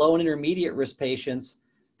 for the low and intermediate risk patients,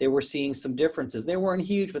 they were seeing some differences. They weren't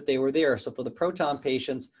huge, but they were there. So for the proton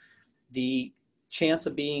patients, the chance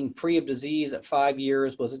of being free of disease at 5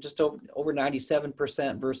 years was just over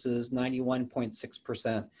 97% versus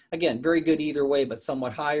 91.6%. Again, very good either way, but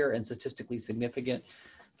somewhat higher and statistically significant.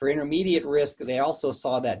 For intermediate risk, they also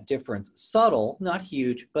saw that difference. Subtle, not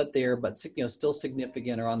huge, but there, but still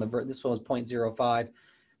significant. Or on this one was 0.05.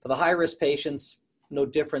 For the high risk patients, no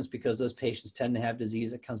difference because those patients tend to have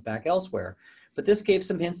disease that comes back elsewhere. But this gave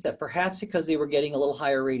some hints that perhaps because they were getting a little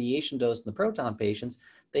higher radiation dose in the proton patients,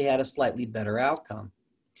 they had a slightly better outcome.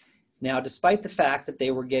 Now, despite the fact that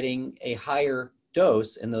they were getting a higher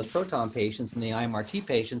dose in those proton patients than the IMRT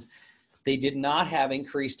patients, they did not have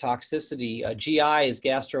increased toxicity. GI is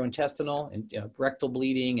gastrointestinal, and rectal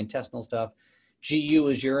bleeding, intestinal stuff. GU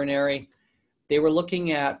is urinary. They were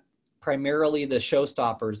looking at primarily the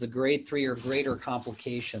showstoppers, the grade 3 or greater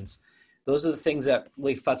complications. Those are the things that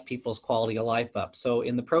really fuss people's quality of life up. So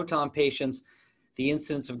in the proton patients, the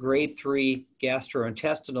incidence of grade 3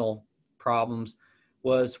 gastrointestinal problems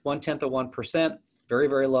was 0.1%, very,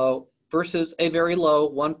 very low, versus a very low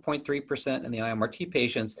 1.3% in the IMRT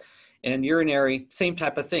patients. And urinary, same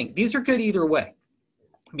type of thing. These are good either way.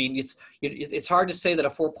 I mean, it's hard to say that a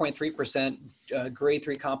 4.3% grade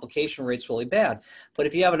 3 complication rate is really bad. But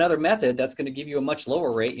if you have another method that's going to give you a much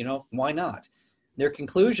lower rate, why not? Their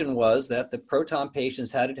conclusion was that the proton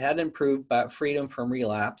patients had improved freedom from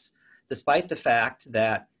relapse, despite the fact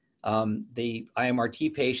that the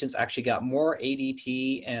IMRT patients actually got more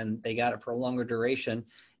ADT and they got it for a longer duration.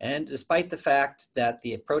 And despite the fact that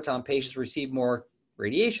the proton patients received more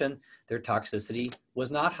radiation, their toxicity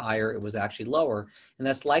was not higher, it was actually lower. And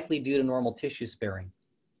that's likely due to normal tissue sparing.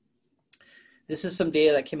 This is some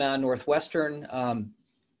data that came out of Northwestern.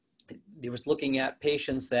 It was looking at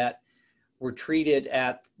patients that were treated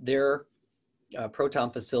at their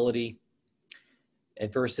proton facility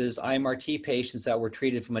versus IMRT patients that were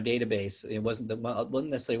treated from a database. It wasn't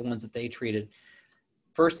necessarily ones that they treated.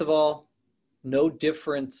 First of all, no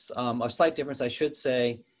difference, a slight difference, I should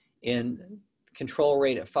say, in control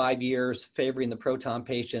rate at 5 years favoring the proton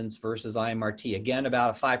patients versus IMRT. Again,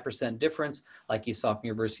 about a 5% difference, like you saw from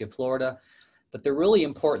University of Florida. But the really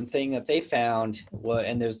important thing that they found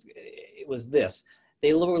was this.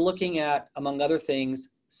 They were looking at, among other things,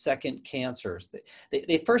 second cancers.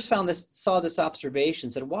 They first saw this observation,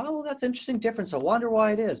 said, wow, that's an interesting difference. I wonder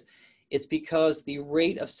why it is. It's because the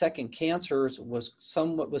rate of second cancers was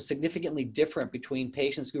significantly different between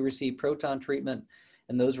patients who received proton treatment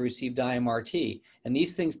and those who received IMRT. And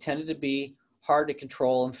these things tended to be hard to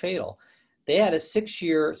control and fatal. They had a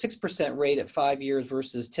 6% rate at 5 years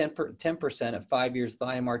versus 10% at 5 years with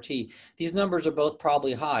IMRT. These numbers are both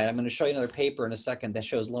probably high. I'm going to show you another paper in a second that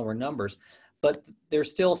shows lower numbers, but there's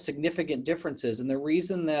still significant differences. And the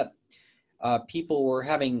reason that people were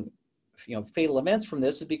having fatal events from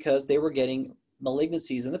this is because they were getting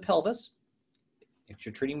malignancies in the pelvis. If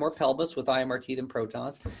you're treating more pelvis with IMRT than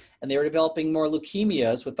protons, and they were developing more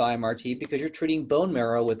leukemias with IMRT because you're treating bone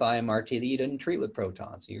marrow with IMRT that you didn't treat with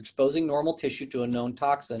protons. So you're exposing normal tissue to a known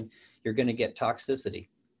toxin, you're going to get toxicity.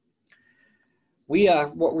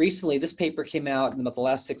 Recently, this paper came out in about the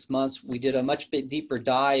last 6 months. We did a much deeper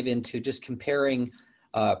dive into just comparing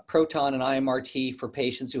proton and IMRT for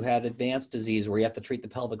patients who had advanced disease where you have to treat the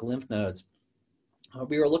pelvic lymph nodes.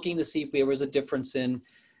 We were looking to see if there was a difference in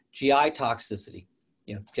GI toxicity,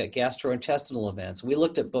 gastrointestinal events. We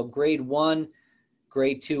looked at both grade 1,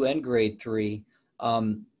 grade 2, and grade 3.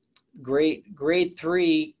 Grade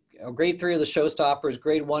 3 are the showstoppers.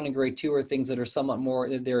 Grade 1 and grade 2 are things that are somewhat more,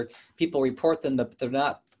 people report them, but they're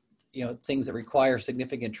not, things that require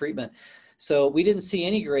significant treatment. So we didn't see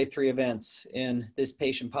any grade 3 events in this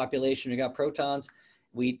patient population who got protons.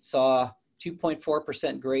 We saw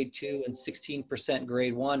 2.4% grade 2 and 16%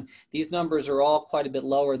 grade 1. These numbers are all quite a bit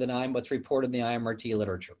lower than what's reported in the IMRT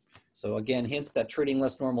literature. So again, hints that treating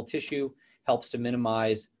less normal tissue helps to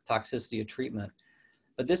minimize toxicity of treatment.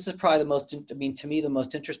 But this is probably the most, to me, the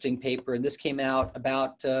most interesting paper, and this came out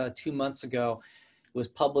about 2 months ago. It was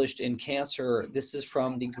published in Cancer. This is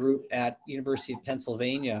from the group at University of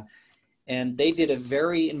Pennsylvania, and they did a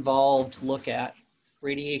very involved look at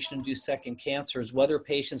radiation-induced second cancers, whether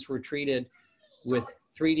patients were treated with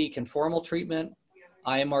 3D conformal treatment,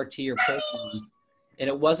 IMRT, or protons. And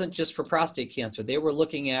it wasn't just for prostate cancer. They were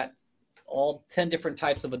looking at all 10 different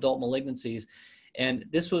types of adult malignancies. And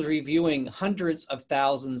this was reviewing hundreds of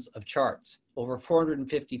thousands of charts, over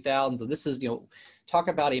 450,000. So this is, talk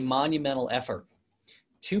about a monumental effort.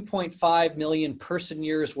 2.5 million person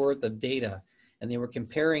years worth of data. And they were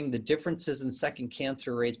comparing the differences in second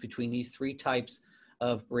cancer rates between these 3 types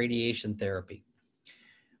of radiation therapy.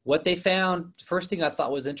 What they found, first thing I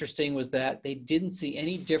thought was interesting was that they didn't see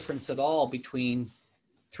any difference at all between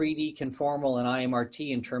 3D conformal and IMRT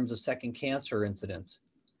in terms of second cancer incidence.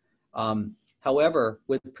 However,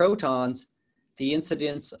 with protons, the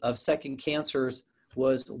incidence of second cancers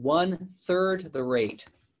was 1/3 the rate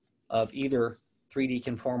of either 3D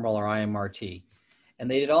conformal or IMRT. And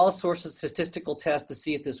they did all sorts of statistical tests to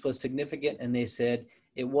see if this was significant, and they said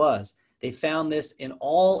it was. They found this in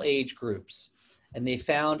all age groups, and they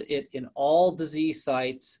found it in all disease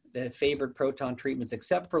sites that favored proton treatments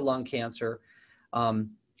except for lung cancer.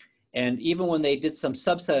 And even when they did some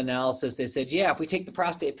subset analysis, they said, yeah, if we take the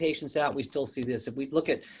prostate patients out, we still see this. If we look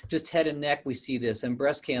at just head and neck, we see this. And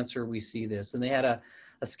breast cancer, we see this. And they had a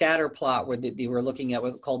scatter plot where they were looking at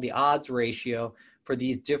what's called the odds ratio for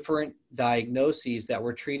these different diagnoses that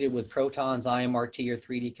were treated with protons, IMRT, or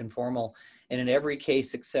 3D conformal. And in every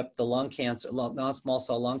case except the lung cancer, non-small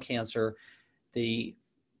cell lung cancer, the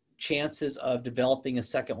chances of developing a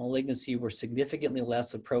second malignancy were significantly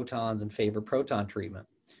less with protons and favor proton treatment.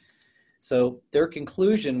 So their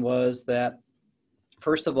conclusion was that,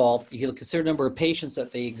 first of all, you consider the number of patients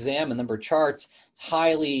that they examined, number of charts, it's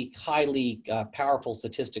highly powerful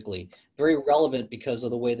statistically, very relevant because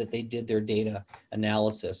of the way that they did their data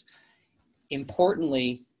analysis.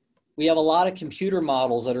 Importantly, we have a lot of computer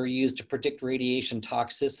models that are used to predict radiation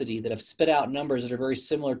toxicity that have spit out numbers that are very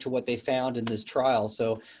similar to what they found in this trial.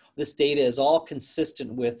 So this data is all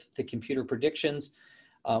consistent with the computer predictions.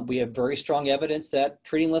 We have very strong evidence that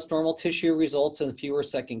treating less normal tissue results in fewer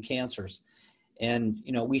second cancers. And,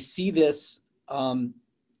 we see this, throughout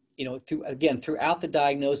the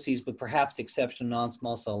diagnoses, with perhaps the exception of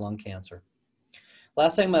non-small cell lung cancer.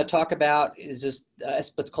 Last thing I'm going to talk about is just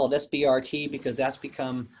what's called SBRT, because that's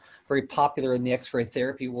become very popular in the X-ray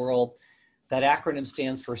therapy world. That acronym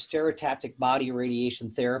stands for stereotactic body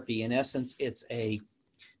radiation therapy. In essence, it's a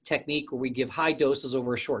technique where we give high doses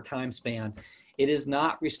over a short time span. It is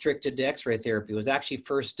not restricted to X-ray therapy. It was actually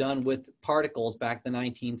first done with particles back in the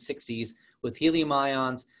 1960s with helium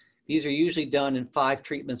ions. These are usually done in 5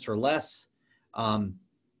 treatments or less.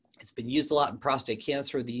 It's been used a lot in prostate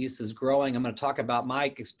cancer. The use is growing. I'm going to talk about my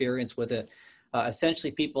experience with it.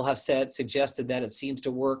 Essentially, people have suggested that it seems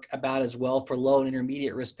to work about as well for low and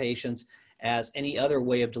intermediate risk patients as any other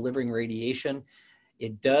way of delivering radiation.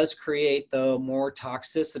 It does create, though, more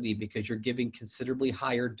toxicity because you're giving considerably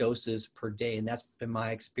higher doses per day, and that's been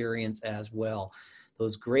my experience as well.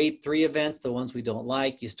 Those grade 3 events, the ones we don't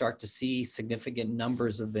like, you start to see significant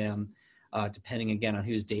numbers of them, depending, again, on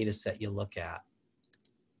whose data set you look at.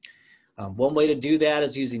 One way to do that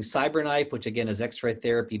is using CyberKnife, which again is X-ray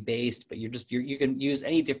therapy based, but you can use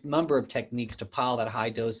any different number of techniques to pile that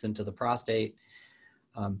high dose into the prostate.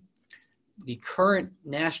 The current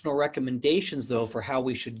national recommendations, though, for how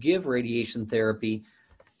we should give radiation therapy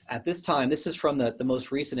at this time, this is from the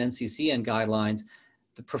most recent NCCN guidelines.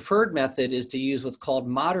 The preferred method is to use what's called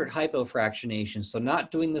moderate hypofractionation. So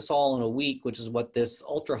not doing this all in a week, which is what this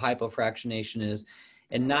ultra hypofractionation is,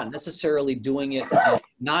 and not necessarily doing it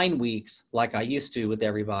 9 weeks like I used to with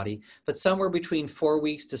everybody, but somewhere between 4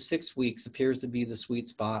 weeks to 6 weeks appears to be the sweet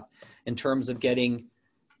spot in terms of getting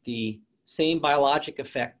the same biologic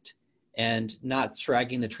effect and not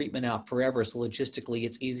dragging the treatment out forever. So logistically,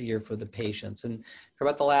 it's easier for the patients. And for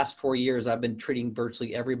about the last 4 years, I've been treating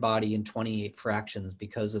virtually everybody in 28 fractions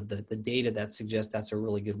because of the data that suggests that's a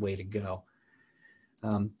really good way to go.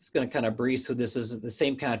 It's going to kind of breeze through this. Is the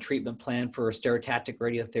same kind of treatment plan for stereotactic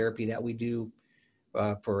radiotherapy that we do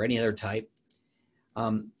for any other type.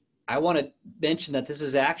 I want to mention that this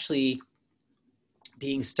is actually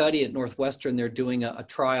being studied at Northwestern. They're doing a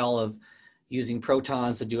trial of using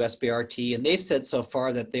protons to do SBRT, and they've said so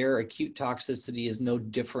far that their acute toxicity is no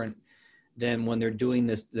different than when they're doing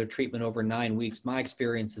their treatment over 9 weeks. My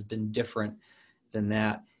experience has been different than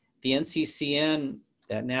that. The NCCN,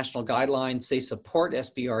 that national guidelines, they support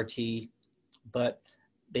SBRT, but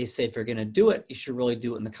they say if you're going to do it, you should really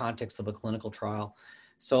do it in the context of a clinical trial.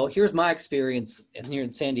 So here's my experience here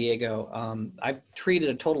in San Diego. I've treated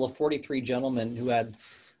a total of 43 gentlemen who had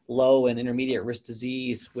low and intermediate risk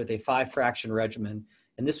disease with a 5-fraction regimen.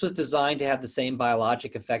 And this was designed to have the same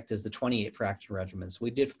biologic effect as the 28-fraction regimen. So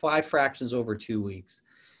we did 5 fractions over 2 weeks.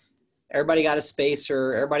 Everybody got a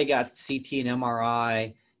spacer, everybody got CT and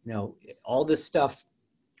MRI, all this stuff.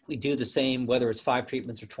 We do the same, whether it's 5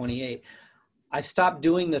 treatments or 28. I've stopped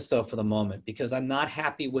doing this, though, for the moment, because I'm not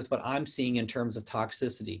happy with what I'm seeing in terms of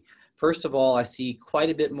toxicity. First of all, I see quite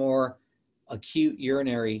a bit more acute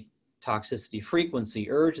urinary toxicity, frequency,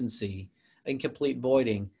 urgency, incomplete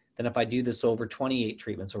voiding than if I do this over 28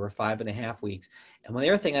 treatments over 5.5 weeks. And the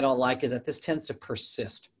other thing I don't like is that this tends to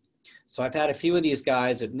persist. So I've had a few of these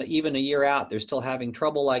guys that even a year out, they're still having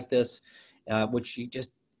trouble like this, which you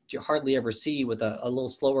hardly ever see with a little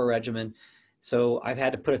slower regimen. So I've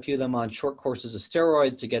had to put a few of them on short courses of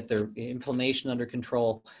steroids to get their inflammation under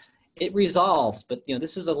control. It resolves, but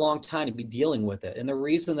this is a long time to be dealing with it. And the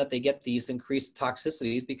reason that they get these increased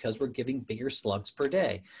toxicities is because we're giving bigger slugs per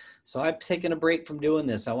day. So I've taken a break from doing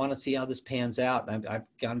this. I want to see how this pans out. And I've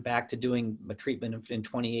gone back to doing a treatment in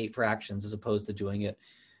 28 fractions as opposed to doing it,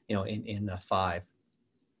 in 5.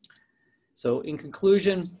 So in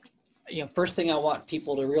conclusion, first thing I want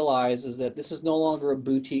people to realize is that this is no longer a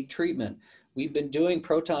boutique treatment. We've been doing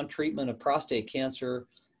proton treatment of prostate cancer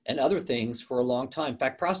and other things for a long time. In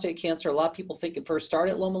fact, prostate cancer, a lot of people think it first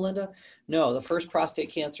started at Loma Linda. No, the first prostate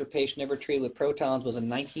cancer patient ever treated with protons was in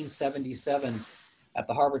 1977 at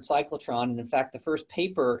the Harvard cyclotron. And in fact, the first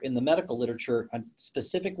paper in the medical literature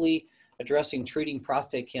specifically addressing treating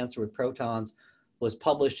prostate cancer with protons was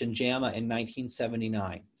published in JAMA in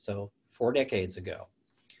 1979, so 4 decades ago.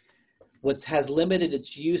 What has limited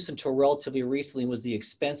its use until relatively recently was the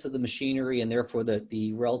expense of the machinery and therefore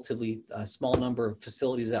the relatively small number of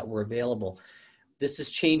facilities that were available. This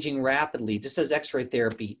is changing rapidly, just as X-ray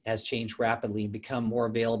therapy has changed rapidly and become more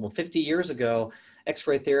available. 50 years ago,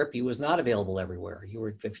 X-ray therapy was not available everywhere. You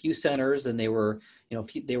were a few centers, and they were,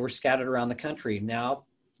 they were scattered around the country. Now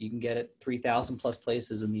you can get it 3,000 plus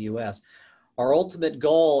places in the U.S. Our ultimate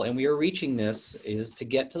goal, and we are reaching this, is to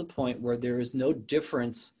get to the point where there is no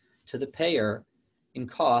difference to the payer in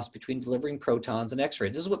cost between delivering protons and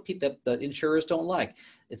X-rays. This is what the insurers don't like.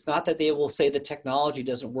 It's not that they will say the technology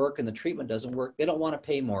doesn't work and the treatment doesn't work. They don't want to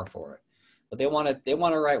pay more for it, but they want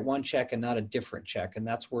to write one check and not a different check, and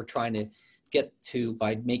that's what we're trying to get to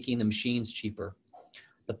by making the machines cheaper.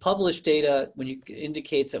 The published data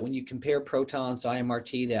indicates that when you compare protons to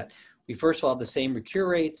IMRT, that we first of all have the same recure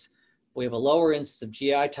rates, we have a lower incidence of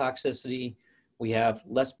GI toxicity, we have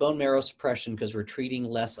less bone marrow suppression because we're treating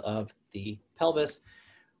less of the pelvis.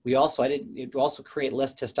 It also create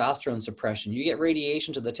less testosterone suppression. You get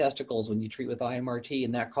radiation to the testicles when you treat with IMRT,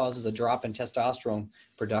 and that causes a drop in testosterone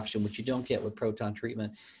production, which you don't get with proton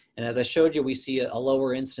treatment. And as I showed you, we see a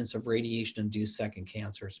lower incidence of radiation-induced second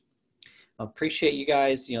cancers. I appreciate you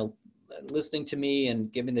guys, listening to me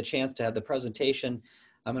and giving the chance to have the presentation.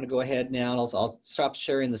 I'm going to go ahead now, and I'll stop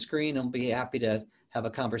sharing the screen. I'll be happy to have a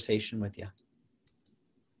conversation with you.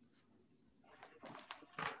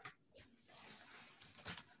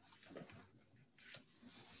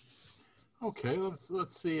 Okay,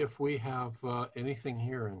 let's see if we have anything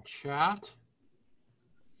here in chat.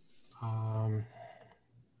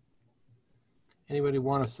 Anybody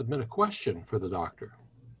want to submit a question for the doctor?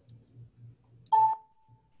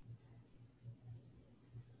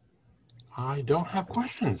 I don't have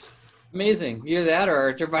questions. Amazing. Either that or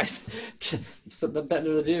everybody's something better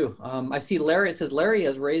to do. I see Larry. It says Larry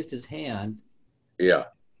has raised his hand. Yeah.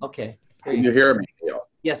 Okay. Can you hear me, Neil?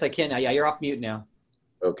 Yes, I can now. Yeah, you're off mute now.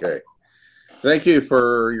 Okay. Thank you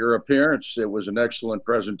for your appearance. It was an excellent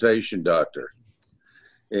presentation, Doctor.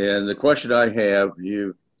 And the question I have,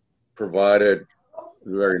 you provided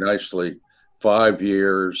very nicely 5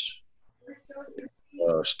 years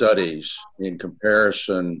studies in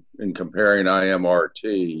comparing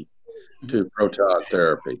IMRT to proton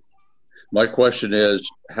therapy. My question is,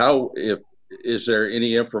 is there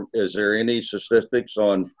any statistics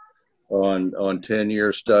on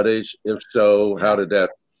 10-year studies? If so, how did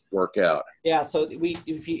that work out? Yeah, so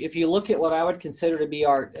if you look at what I would consider to be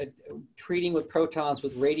our treating with protons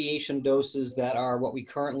with radiation doses that are what we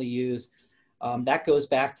currently use, that goes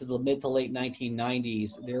back to the mid to late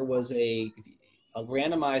 1990s. There was a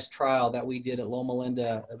randomized trial that we did at Loma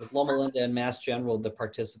Linda. It was Loma Linda and Mass General, the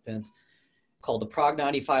participants, called the PROG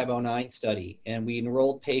 9509 study. And we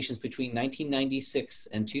enrolled patients between 1996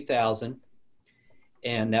 and 2000.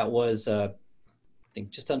 And that was, I think,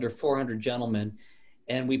 just under 400 gentlemen.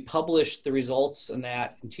 And we published the results in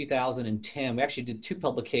that in 2010. We actually did 2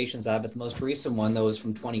 publications out of it. The most recent one, though, was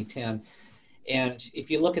from 2010. And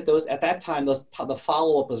if you look at those, at that time, the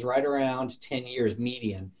follow-up was right around 10 years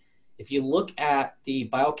median. If you look at the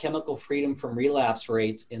biochemical freedom from relapse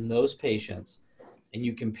rates in those patients, and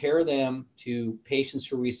you compare them to patients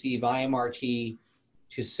who receive IMRT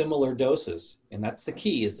to similar doses, and that's the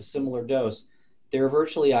key, is the similar dose, they're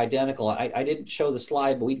virtually identical. I didn't show the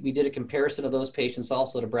slide, but we did a comparison of those patients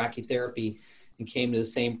also to brachytherapy and came to the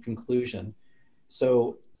same conclusion.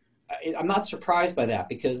 So I'm not surprised by that,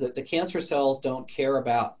 because the cancer cells don't care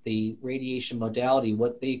about the radiation modality.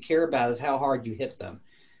 What they care about is how hard you hit them.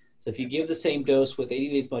 So if you give the same dose with any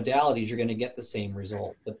of these modalities, you're going to get the same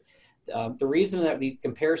result. But the reason that the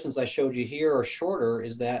comparisons I showed you here are shorter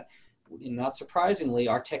is that, not surprisingly,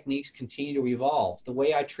 our techniques continue to evolve. The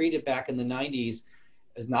way I treated back in the 90s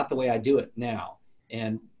is not the way I do it now.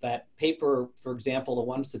 And that paper, for example,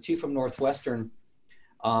 the 2 from Northwestern,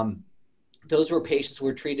 those were patients who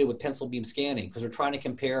were treated with pencil beam scanning, because we're trying to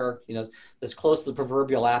compare, as close to the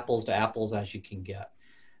proverbial apples to apples as you can get.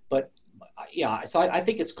 But yeah, so I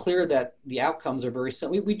think it's clear that the outcomes are very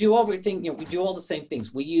similar. We do everything, we do all the same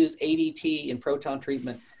things. We use ADT in proton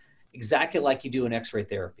treatment exactly like you do in X-ray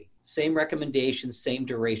therapy. Same recommendations, same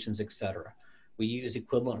durations, etc. We use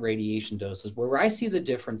equivalent radiation doses. Where I see the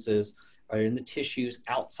differences are in the tissues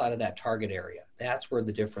outside of that target area. That's where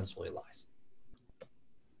the difference really lies.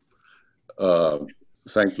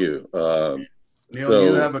 Thank you. Neil,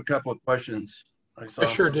 you have a couple of questions. I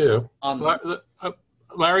sure do.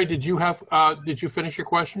 Larry, did you finish your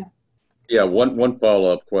question? Yeah, one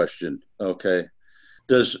follow-up question. Okay,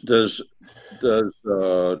 does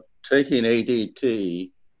taking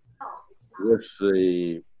ADT with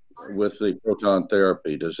the proton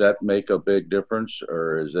therapy, does that make a big difference,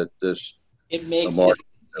 or is it this? It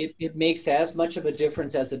makes as much of a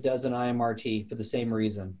difference as it does in IMRT for the same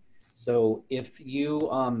reason. So if you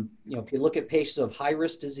if you look at patients of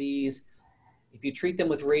high-risk disease, If you treat them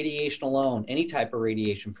with radiation alone, any type of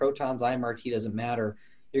radiation, protons, IMRT, doesn't matter,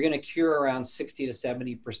 you're going to cure around 60 to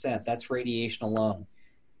 70%. That's radiation alone.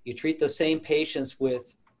 You treat those same patients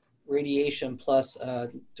with radiation plus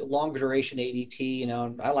longer duration ADT, you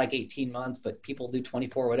know, I like 18 months, but people do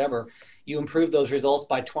 24, whatever. You improve those results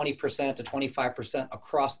by 20% to 25%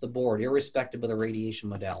 across the board, irrespective of the radiation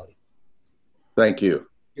modality. Thank you.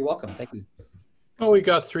 You're welcome. Thank you. Well, we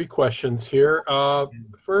got 3 questions here.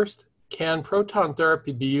 First, can proton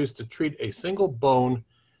therapy be used to treat a single bone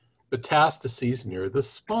metastases near the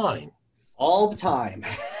spine? All the time.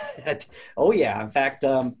 Oh yeah. In fact,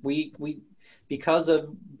 we because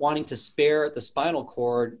of wanting to spare the spinal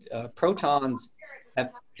cord, protons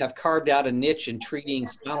have carved out a niche in treating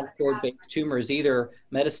spinal cord-based tumors, either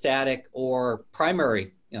metastatic or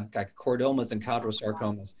primary, you know, like chordomas and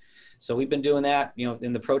chondrosarcomas. So we've been doing that, you know,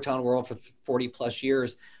 in the proton world for 40 plus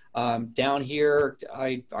years. Down here,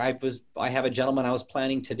 I have a gentleman I was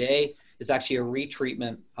planning today. Is actually a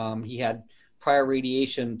retreatment. He had prior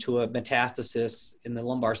radiation to a metastasis in the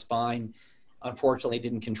lumbar spine. Unfortunately,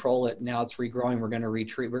 didn't control it. Now it's regrowing. We're going to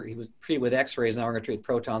retreat. He was treated with X-rays. Now we're going to treat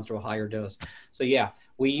protons to a higher dose. So yeah,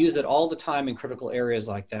 we use it all the time in critical areas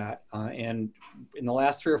like that. And in the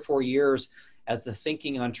last 3 or 4 years, as the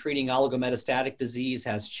thinking on treating oligometastatic disease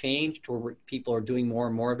has changed, where people are doing more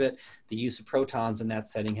and more of it, the use of protons in that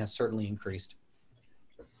setting has certainly increased.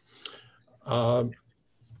 Let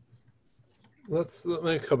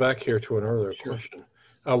me go back here to an earlier question.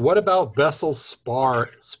 What about vessel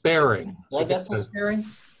sparing? Blood vessel sparing?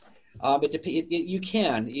 You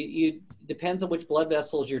can. It depends on which blood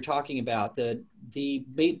vessels you're talking about. The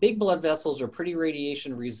big blood vessels are pretty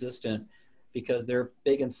radiation resistant because they're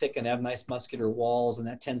big and thick and have nice muscular walls, and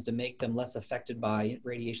that tends to make them less affected by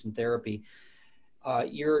radiation therapy.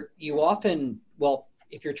 You often, well,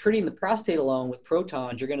 if you're treating the prostate alone with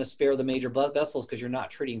protons, you're going to spare the major blood vessels because you're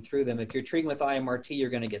not treating through them. If you're treating with IMRT, you're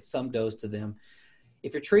going to get some dose to them.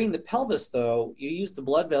 If you're treating the pelvis, though, you use the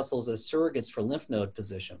blood vessels as surrogates for lymph node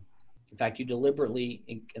position. In fact, you deliberately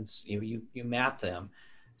you map them,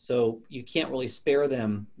 so you can't really spare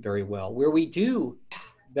them very well. Where we do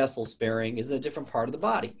vessel sparing is in a different part of the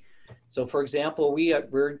body. So, for example,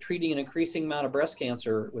 we're treating an increasing amount of breast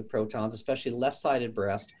cancer with protons, especially left-sided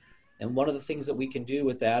breast. And one of the things that we can do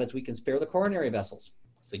with that is we can spare the coronary vessels.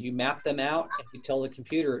 So you map them out and you tell the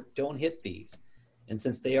computer, don't hit these. And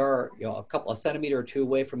since they are, you know, a centimeter or 2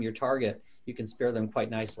 away from your target, you can spare them quite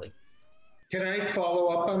nicely. Can I follow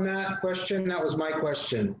up on that question? That was my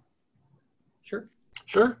question. Sure.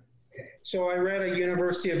 Sure. So I read a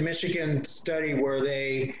University of Michigan study where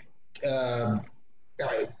they, I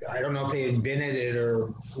don't know if they invented it or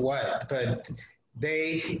what, but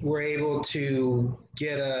they were able to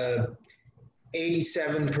get a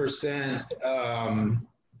 87%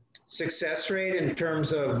 success rate in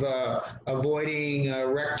terms of avoiding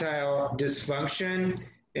erectile dysfunction,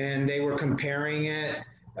 and they were comparing it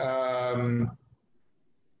to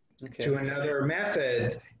another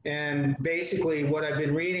method. And basically what I've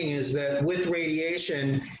been reading is that with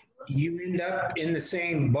radiation, you end up in the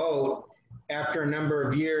same boat after a number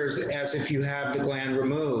of years as if you have the gland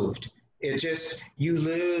removed. It just, you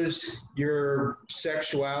lose your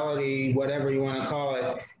sexuality, whatever you want to call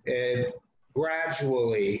it,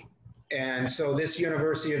 gradually. And so this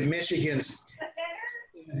University of Michigan's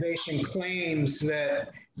innovation claims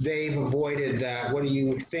that they've avoided that. What do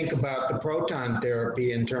you think about the proton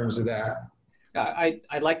therapy in terms of that?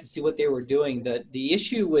 I'd like to see what they were doing. The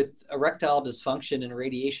issue with erectile dysfunction and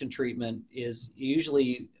radiation treatment is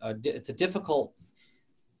usually it's difficult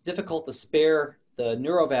to spare the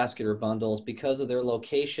neurovascular bundles because of their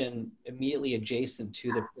location immediately adjacent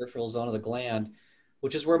to the peripheral zone of the gland,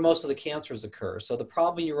 which is where most of the cancers occur. So the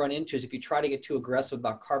problem you run into is if you try to get too aggressive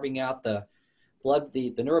about carving out the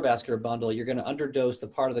neurovascular bundle, you're going to underdose the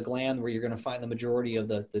part of the gland where you're going to find the majority of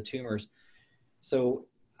the tumors. So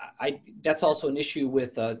that's also an issue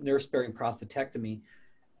with nerve-sparing prostatectomy.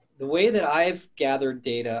 The way that I've gathered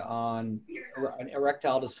data on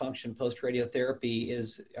erectile dysfunction post-radiotherapy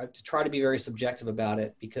is to try to be very subjective about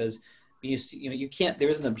it, because you can't, there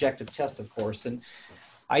is an objective test, of course. And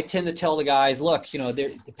I tend to tell the guys, look,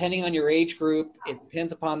 depending on your age group, it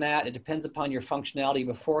depends upon that. It depends upon your functionality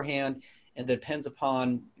beforehand, and it depends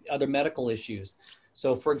upon other medical issues.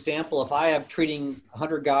 So for example, if I am treating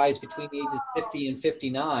 100 guys between the ages 50 and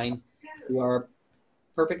 59 who are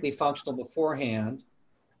perfectly functional beforehand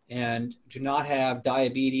and do not have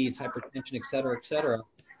diabetes, hypertension, et cetera,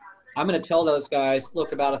 I'm going to tell those guys,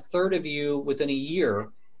 look, about a third of you within a year,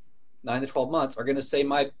 9 to 12 months, are going to say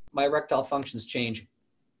my erectile function's changing.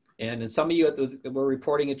 And in some of you that we're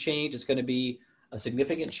reporting a change, it's going to be a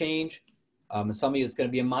significant change. And some of you, it's going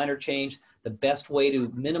to be a minor change. The best way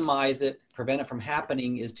to minimize it, prevent it from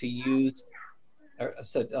happening, is to use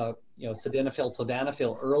sildenafil,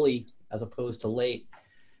 tadalafil early as opposed to late.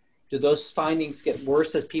 Do those findings get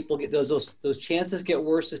worse as people get, those chances get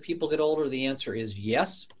worse as people get older? The answer is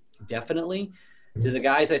yes, definitely. Do the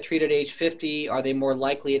guys I treat at age 50, are they more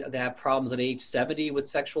likely to have problems at age 70 with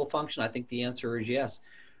sexual function? I think the answer is yes.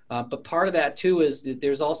 But part of that too is that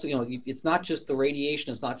there's also, it's not just the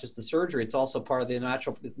radiation, it's not just the surgery, it's also part of the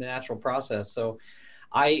natural process. So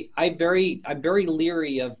I'm very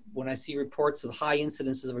leery of when I see reports of high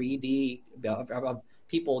incidences of ED, of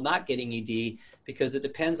people not getting ED, because it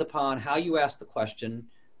depends upon how you ask the question,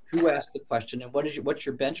 who asked the question, and what's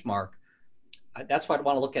your benchmark. That's what I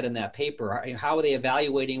want to look at in that paper. How are they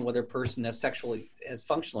evaluating whether a person is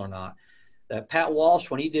functional or not? Pat Walsh,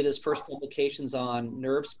 when he did his first publications on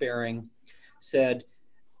nerve sparing, said,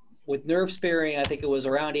 with nerve sparing, I think it was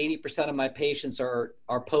around 80% of my patients are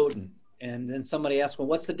potent. And then somebody asked, well,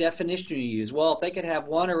 what's the definition you use? Well, if they could have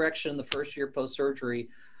one erection in the first year post-surgery,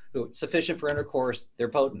 sufficient for intercourse, they're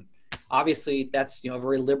potent. Obviously, that's a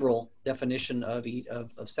very liberal definition of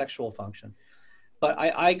sexual function. But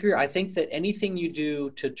I agree. I think that anything you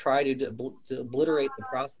do to try to obliterate the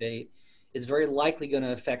prostate is very likely going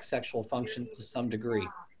to affect sexual function to some degree.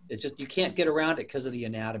 It's just, you can't get around it because of the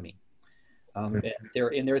anatomy. And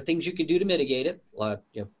there are things you can do to mitigate it.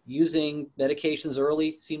 Using medications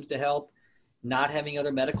early seems to help. Not having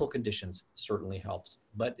other medical conditions certainly helps.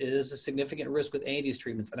 But it is a significant risk with any of these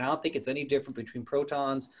treatments. And I don't think it's any different between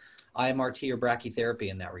protons, IMRT, or brachytherapy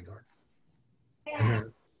in that regard.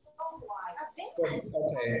 Mhm.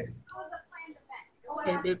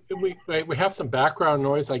 Okay. We have some background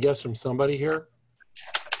noise, I guess, from somebody here.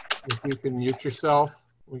 If you can mute yourself,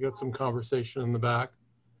 we got some conversation in the back.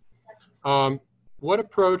 What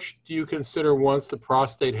approach do you consider once the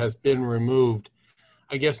prostate has been removed?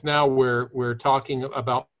 I guess now we're talking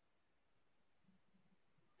about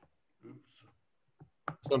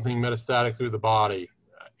something metastatic through the body,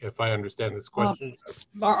 if I understand this question.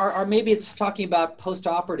 Or maybe it's talking about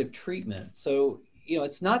post-operative treatment. So,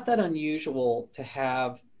 it's not that unusual to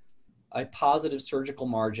have a positive surgical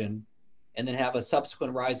margin and then have a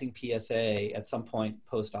subsequent rising PSA at some point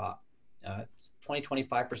post-op. It's 20,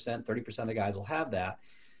 25%, 30% of the guys will have that.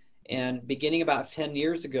 And beginning about 10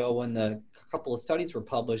 years ago, when a couple of studies were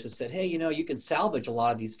published that said, hey, you can salvage a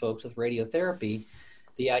lot of these folks with radiotherapy,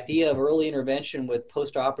 the idea of early intervention with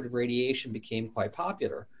post-operative radiation became quite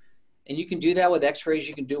popular. And you can do that with x-rays,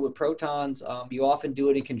 you can do it with protons. You often do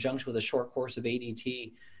it in conjunction with a short course of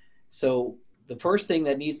ADT. So the first thing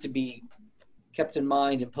that needs to be kept in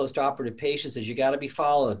mind in post-operative patients is you got to be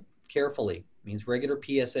followed carefully. It means regular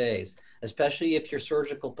PSAs, especially if your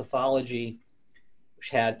surgical pathology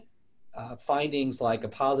had findings like a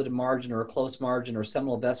positive margin or a close margin or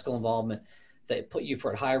seminal vesicle involvement that put you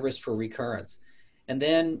at high risk for recurrence. And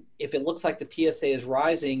then if it looks like the PSA is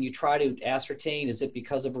rising, you try to ascertain, is it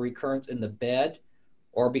because of a recurrence in the bed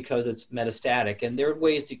or because it's metastatic? And there are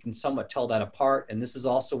ways you can somewhat tell that apart. And this is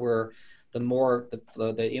also where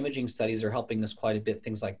the imaging studies are helping us quite a bit,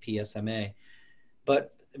 things like PSMA.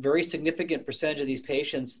 But a very significant percentage of these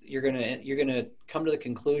patients, you're gonna come to the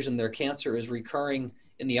conclusion their cancer is recurring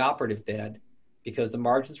in the operative bed because the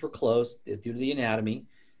margins were close due to the anatomy,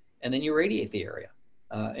 and then you radiate the area.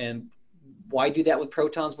 And why do that with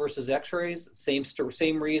protons versus x-rays?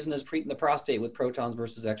 Same reason as treating the prostate with protons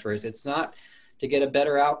versus x-rays. It's not to get a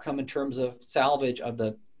better outcome in terms of salvage of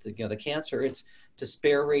the cancer. It's to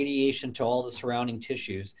spare radiation to all the surrounding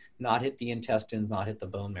tissues, not hit the intestines, not hit the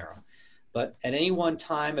bone marrow. But at any one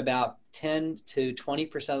time, about 10 to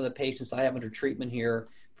 20% of the patients I have under treatment here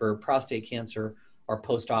for prostate cancer are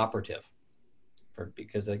post-operative,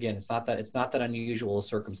 because again, it's not that unusual a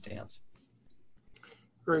circumstance.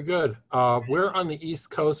 Very good. Where on the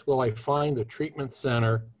East Coast will I find a treatment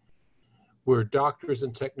center where doctors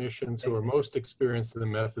and technicians who are most experienced in the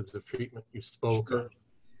methods of treatment you spoke of?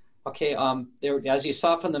 Okay, as you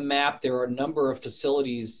saw from the map, there are a number of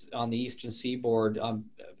facilities on the Eastern Seaboard.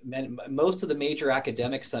 Most of the major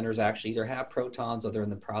academic centers actually either have protons or they're in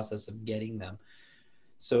the process of getting them.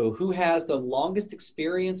 So who has the longest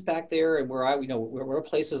experience back there, and where are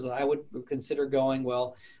places that I would consider going?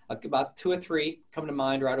 Well, about 2 or 3 come to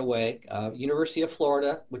mind right away. University of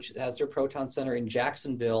Florida, which has their proton center in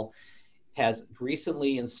Jacksonville, has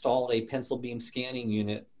recently installed a pencil beam scanning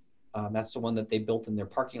unit. That's the one that they built in their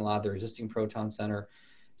parking lot, their existing proton center.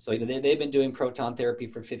 So they've been doing proton therapy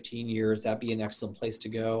for 15 years. That'd be an excellent place to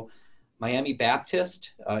go. Miami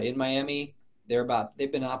Baptist in Miami, they've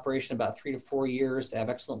been in operation about 3 to 4 years. They have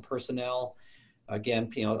excellent personnel.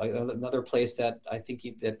 Again, another place that I think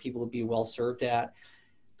that people would be well served at.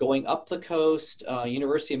 Going up the coast,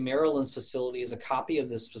 University of Maryland's facility is a copy of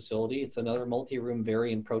this facility. It's another multi-room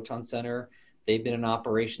variant proton center. They've been in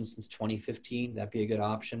operation since 2015. That'd be a good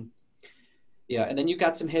option. Yeah, and then you've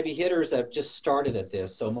got some heavy hitters that have just started at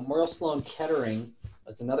this. So Memorial Sloan Kettering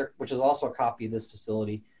is another, which is also a copy of this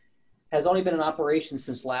facility, has only been in operation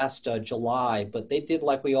since last July, but they did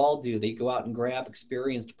like we all do. They go out and grab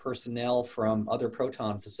experienced personnel from other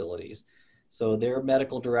proton facilities. So their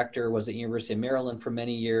medical director was at University of Maryland for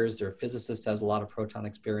many years. Their physicist has a lot of proton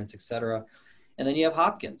experience, et cetera. And then you have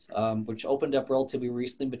Hopkins, which opened up relatively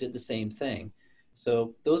recently, but did the same thing.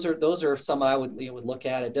 So those are some I would look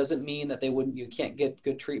at. It doesn't mean that you can't get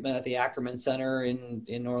good treatment at the Ackerman Center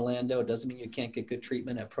in Orlando. It doesn't mean you can't get good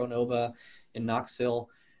treatment at Pronova in Knoxville.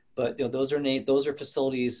 But those are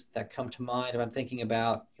facilities that come to mind if I'm thinking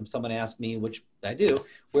about, if someone asks me, which I do,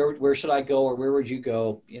 where should I go, or where would you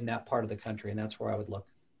go in that part of the country? And that's where I would look.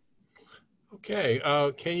 Okay,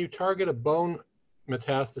 can you target a bone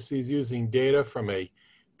metastases using data from a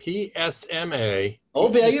PSMA?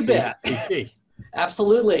 Oh, yeah, you bet. CT?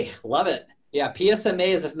 Absolutely, love it. Yeah, PSMA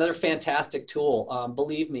is another fantastic tool.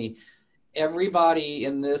 Believe me, everybody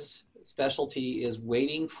in this specialty is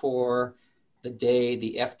waiting for the day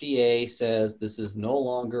the FDA says this is no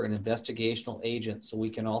longer an investigational agent, so we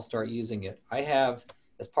can all start using it. I have,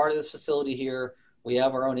 as part of this facility here, we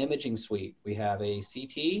have our own imaging suite. We have a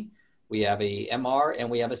CT, we have a MR, and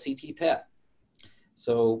we have a CT PET.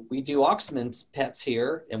 So we do Oxman PETs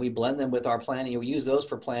here, and we blend them with our planning. We use those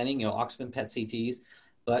for planning, Oxman PET CTs.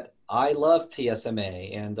 But I love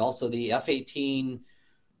PSMA, and also the F18,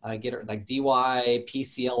 I get it, like DY,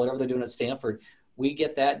 PCL, whatever they're doing at Stanford. We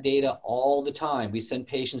get that data all the time. We send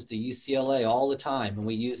patients to UCLA all the time, and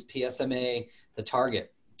we use PSMA to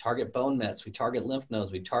target bone mets. We target lymph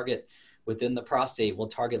nodes. We target within the prostate. We'll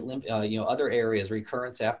target lymph, other areas,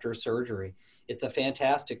 recurrence after surgery. It's a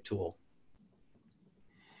fantastic tool.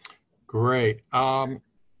 Great.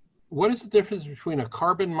 What is the difference between a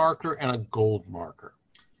carbon marker and a gold marker?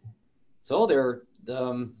 So they're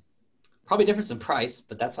probably difference in price,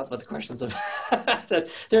 but that's not what the question's about.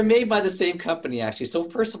 They're made by the same company, actually. So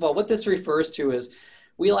first of all, what this refers to is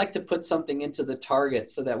we like to put something into the target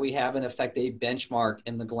so that we have, in effect, a benchmark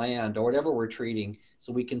in the gland or whatever we're treating,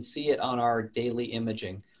 so we can see it on our daily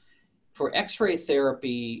imaging. For X-ray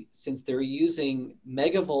therapy, since they're using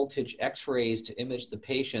megavoltage X-rays to image the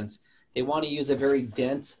patients, they want to use a very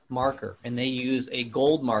dense marker, and they use a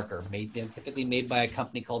gold marker, typically made by a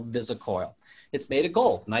company called Visicoil. It's made of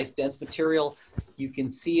gold, nice dense material. You can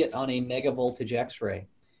see it on a megavoltage X-ray.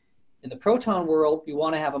 In the proton world, you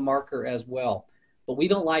want to have a marker as well, but we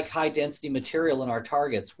don't like high density material in our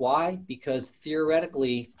targets. Why? Because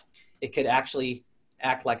theoretically, it could actually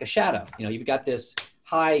act like a shadow. You've got this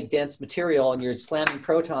high dense material and you're slamming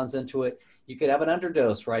protons into it. You could have an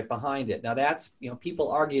underdose right behind it. Now that's, people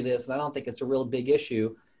argue this, and I don't think it's a real big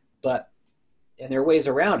issue, and there are ways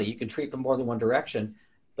around it. You can treat from more than one direction.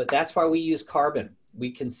 But that's why we use carbon. We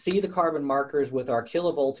can see the carbon markers with our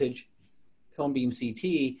kilovoltage cone beam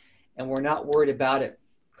CT, and we're not worried about it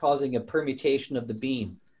causing a permutation of the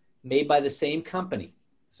beam, made by the same company.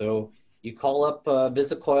 So you call up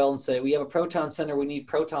Visicoil and say, we have a proton center, we need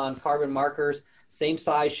proton carbon markers, same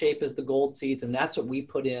size, shape as the gold seeds, and that's what we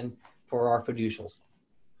put in for our fiducials.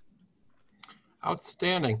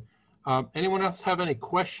 Outstanding. Anyone else have any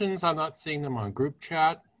questions? I'm not seeing them on group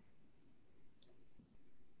chat.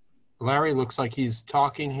 Larry looks like he's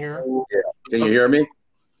talking here. Yeah. Can you hear me?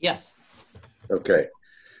 Yes. Okay.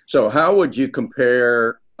 So how would you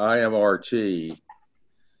compare IMRT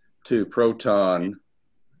to proton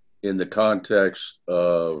in the context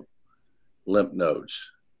of lymph nodes?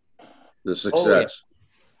 The success. Oh, yeah.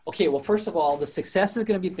 Okay, well, first of all, the success is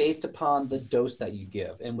going to be based upon the dose that you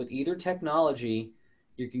give. And with either technology,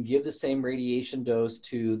 you can give the same radiation dose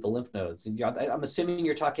to the lymph nodes. And I'm assuming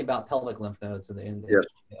you're talking about pelvic lymph nodes. Yes.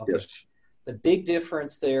 Okay. Yes. The big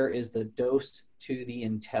difference there is the dose to the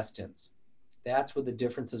intestines. That's where the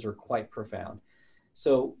differences are quite profound.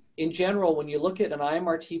 So in general, when you look at an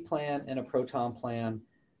IMRT plan and a proton plan,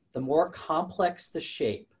 the more complex the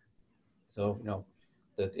shape, so,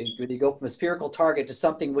 when you go from a spherical target to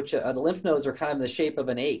something which the lymph nodes are kind of in the shape of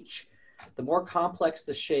an H, the more complex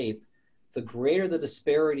the shape, the greater the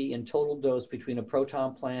disparity in total dose between a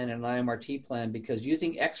proton plan and an IMRT plan, because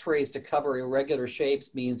using X-rays to cover irregular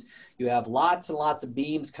shapes means you have lots and lots of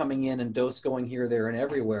beams coming in and dose going here, there, and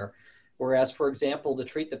everywhere. Whereas, for example, to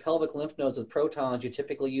treat the pelvic lymph nodes with protons, you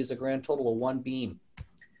typically use a grand total of one beam.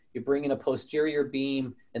 You bring in a posterior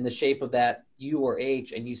beam in the shape of that U or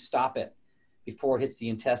H and you stop it. before it hits the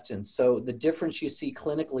intestines. So the difference you see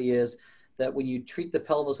clinically is that when you treat the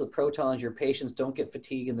pelvis with protons, your patients don't get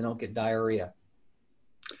fatigue and they don't get diarrhea.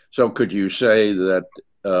 So could you say that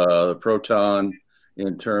the proton,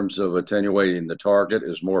 in terms of attenuating the target,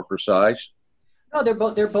 is more precise? No,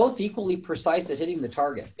 they're both equally precise at hitting the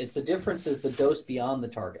target. It's the difference is the dose beyond the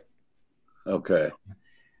target. Okay.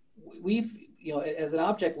 We've, as an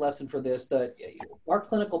object lesson for this, that our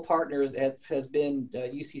clinical partners has been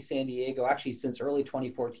UC San Diego, actually since early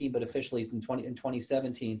 2014, but officially in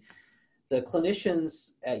 2017. The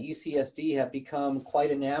clinicians at UCSD have become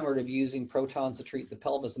quite enamored of using protons to treat the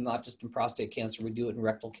pelvis, and not just in prostate cancer. We do it in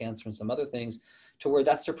rectal cancer and some other things, to where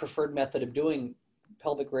that's their preferred method of doing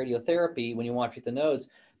pelvic radiotherapy when you want to treat the nodes,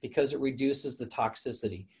 because it reduces the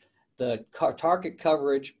toxicity. The target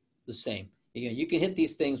coverage, the same. You can hit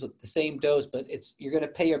these things with the same dose, but you're going to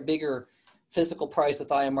pay a bigger physical price with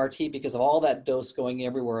IMRT because of all that dose going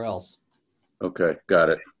everywhere else. Okay, got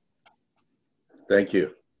it. Thank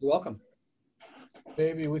you. You're welcome.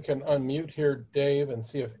 Maybe we can unmute here, Dave, and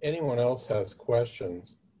see if anyone else has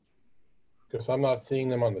questions, because I'm not seeing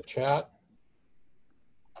them on the chat.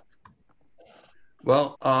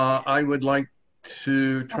 Well, I would like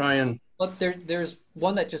to try and. But there's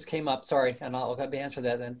one that just came up. Sorry, and I'll answer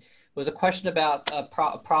that then. It was a question about a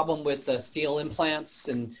problem with steel implants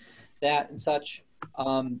and that and such.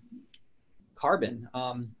 Carbon.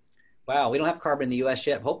 Wow, we don't have carbon in the U.S.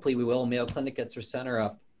 yet. Hopefully we will. Mayo Clinic gets their center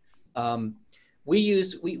up.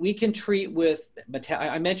 We can treat with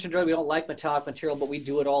I mentioned earlier we don't like metallic material, but we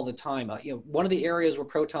do it all the time. One of the areas where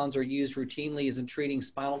protons are used routinely is in treating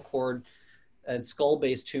spinal cord and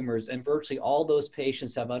skull-based tumors, and virtually all those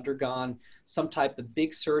patients have undergone some type of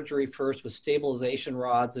big surgery first with stabilization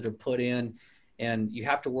rods that are put in, and you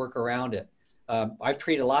have to work around it. I've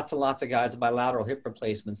treated lots and lots of guys with bilateral hip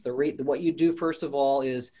replacements. What you do first of all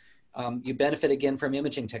is you benefit again from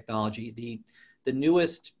imaging technology. The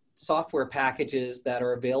newest software packages that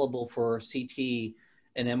are available for CT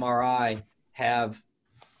and MRI have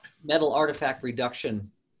metal artifact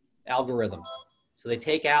reduction algorithms. So they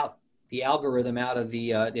take out the algorithm out of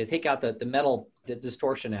they take out the metal, the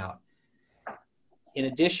distortion out. In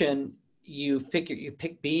addition, you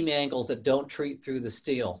pick beam angles that don't treat through the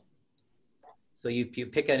steel. So you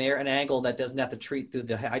pick an angle that doesn't have to treat through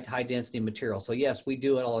the high density material. So yes, we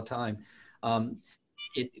do it all the time.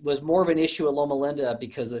 It was more of an issue at Loma Linda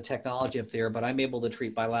because of the technology up there, but I'm able to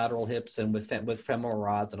treat bilateral hips and with femoral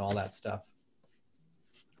rods and all that stuff.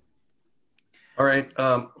 All right,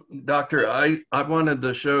 Doctor, I wanted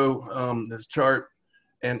to show this chart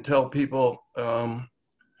and tell people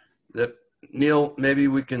that, Neil, maybe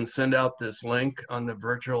we can send out this link on the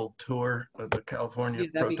virtual tour of the California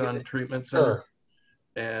Proton Treatment Center. Sure.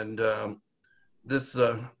 And this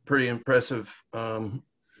pretty impressive,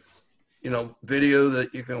 video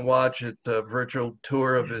that you can watch at the virtual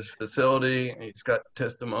tour of his facility. He's got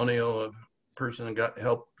testimonial of a person who got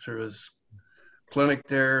help through his clinic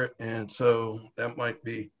there, and so that might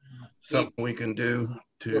be something we can do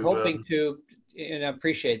to. We're hoping to, and I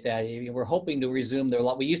appreciate that. We're hoping to resume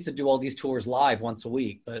we used to do all these tours live once a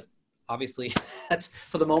week, but obviously that's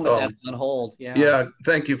for the moment that's on hold. Yeah. Yeah.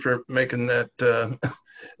 Thank you for making that.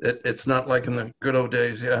 It's not like in the good old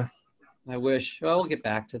days. Yeah. I wish. Well, we'll get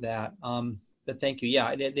back to that. But thank you.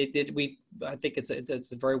 Yeah, they did. I think it's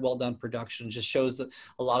a very well done production. It just shows that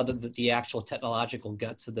a lot of the actual technological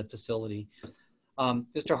guts of the facility.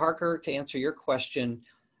 Mr. Harker, to answer your question,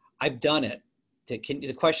 I've done it.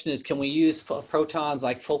 The question is, can we use protons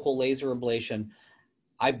like focal laser ablation?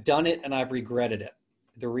 I've done it and I've regretted it.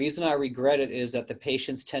 The reason I regret it is that the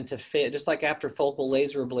patients tend to fail, just like after focal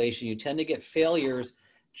laser ablation, you tend to get failures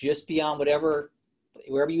just beyond wherever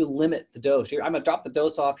you limit the dose. I'm going to drop the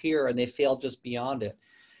dose off here and they fail just beyond it.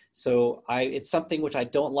 So it's something which I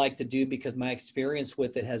don't like to do because my experience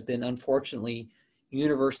with it has been unfortunately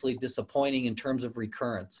universally disappointing in terms of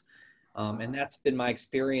recurrence. And that's been my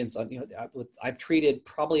experience. I've treated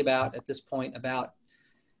probably at this point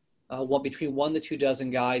between 1 to 2 dozen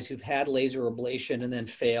guys who've had laser ablation and then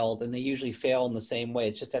failed, and they usually fail in the same way.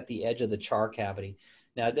 It's just at the edge of the char cavity.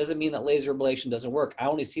 Now, it doesn't mean that laser ablation doesn't work. I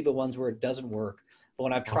only see the ones where it doesn't work. But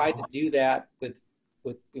when I've tried to do that with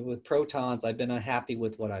protons, I've been unhappy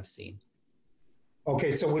with what I've seen.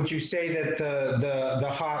 Okay, so would you say that the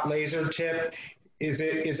hot laser tip, is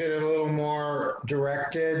it a little more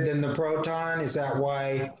directed than the proton? Is that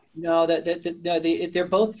why? No, they're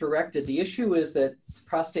both directed. The issue is that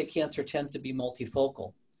prostate cancer tends to be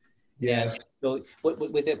multifocal. Yes. And so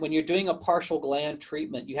with it, when you're doing a partial gland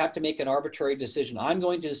treatment, you have to make an arbitrary decision. I'm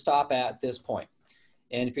going to stop at this point.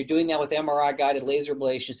 And if you're doing that with MRI guided laser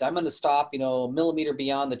ablation, so I'm going to stop, a millimeter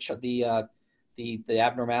beyond the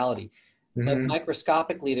abnormality. But Mhm.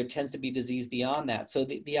 microscopically, there tends to be disease beyond that. So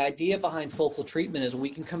the idea behind focal treatment is we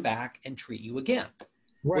can come back and treat you again.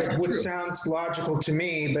 Right, which True. sounds logical to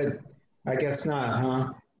me, but I guess not,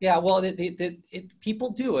 huh? Yeah, well, people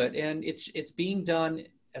do it, and it's being done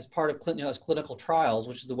as part of as clinical trials,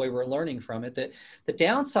 which is the way we're learning from it. That the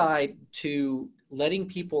downside to letting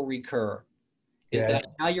people recur is Yes.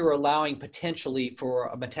 that now you're allowing potentially for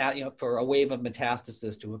for a wave of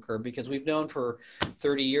metastasis to occur, because we've known for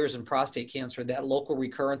 30 years in prostate cancer that local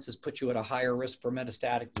recurrences put you at a higher risk for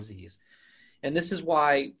metastatic disease. And this is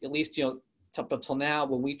why, at least up until now,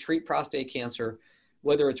 when we treat prostate cancer,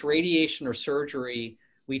 whether it's radiation or surgery,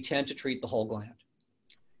 we tend to treat the whole gland.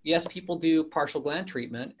 Yes, people do partial gland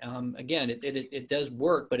treatment. Again, it does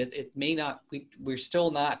work, but it may not. We're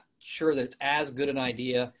still not sure that it's as good an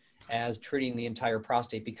idea as treating the entire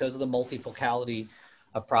prostate, because of the multifocality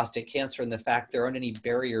of prostate cancer and the fact there aren't any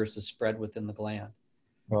barriers to spread within the gland.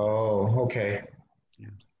 Oh, okay.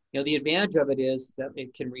 The advantage of it is that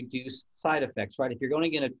it can reduce side effects, right? If you're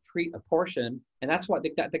going to treat a portion, and that's what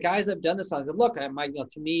the guys that have done this, I said, look,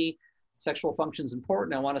 to me, sexual function is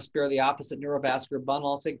important. I want to spare the opposite neurovascular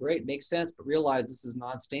bundle. I'll say, great, makes sense, but realize this is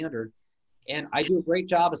non-standard. And I do a great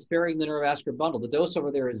job of sparing the neurovascular bundle. The dose over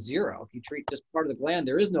there is 0. If you treat just part of the gland,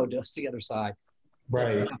 there is no dose the other side.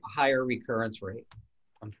 Right. You have a higher recurrence rate,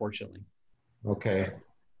 unfortunately. Okay.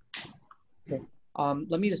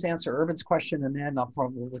 Let me just answer Urban's question, and then I'll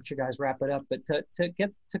probably let you guys wrap it up. But to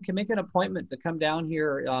make an appointment to come down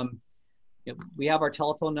here, we have our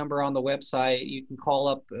telephone number on the website. You can call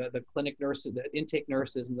up the clinic nurses, the intake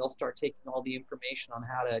nurses, and they'll start taking all the information on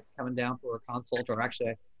how to come down for a consult, or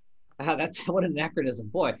actually, that's what an anachronism,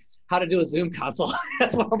 boy, how to do a Zoom consult.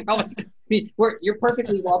 That's what we're probably, you're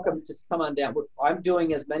perfectly welcome to come on down. I'm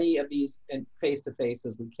doing as many of these in face-to-face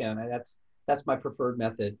as we can. That's my preferred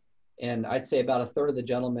method. And I'd say about a third of the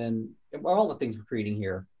gentlemen, all the things we're treating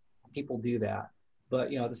here, people do that.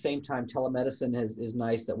 But at the same time, telemedicine is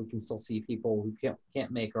nice that we can still see people who can't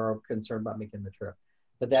make or are concerned about making the trip.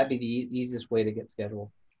 But that'd be the easiest way to get scheduled.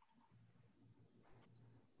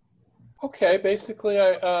 Okay, basically,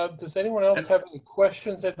 does anyone else have any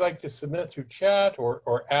questions they'd like to submit through chat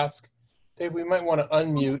or ask? Dave, we might want to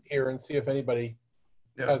unmute here and see if anybody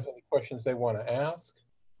has any questions they want to ask.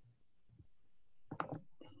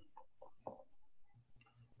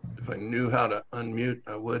 If I knew how to unmute,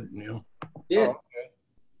 I would, Neil. Yeah.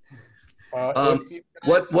 Oh, okay.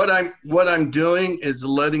 What I'm doing is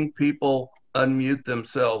letting people unmute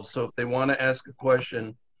themselves. So if they want to ask a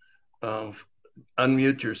question,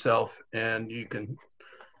 unmute yourself and you can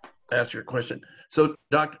ask your question. So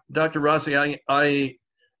Dr. Rossi, I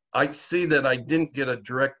see that I didn't get a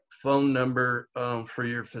direct phone number for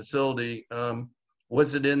your facility.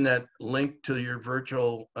 Was it in that link to your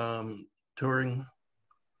virtual touring?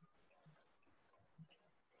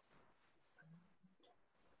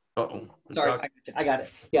 Uh-oh. Sorry, I got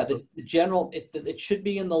it. Yeah, the general, it should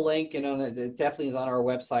be in the link, and it definitely is on our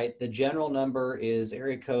website. The general number is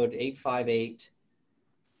area code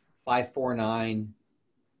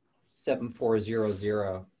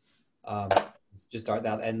 858-549-7400. Just start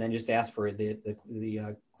that, and then just ask for the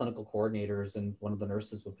clinical coordinators, and one of the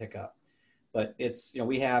nurses will pick up. But it's,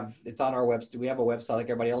 it's on our website. We have a website like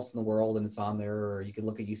everybody else in the world, and it's on there, or you can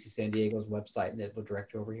look at UC San Diego's website, and it will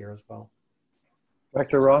direct you over here as well.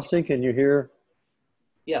 Dr. Rossi, can you hear?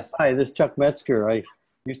 Yes. Hi, this is Chuck Metzger. I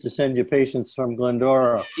used to send you patients from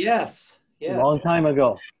Glendora. Yes. A long time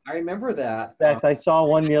ago. I remember that. In fact, I saw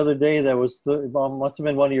one the other day that was, must have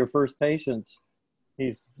been one of your first patients.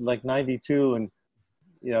 He's like 92 and,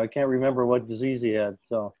 I can't remember what disease he had.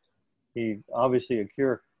 So he obviously a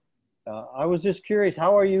cure. I was just curious,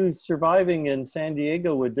 how are you surviving in San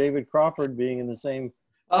Diego with David Crawford being in the same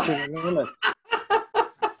limit?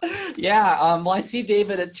 Yeah, well, I see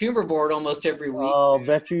David at Tumor Board almost every week. Oh,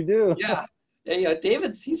 bet you do. Yeah,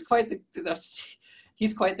 David's he's quite the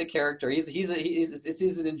character. He's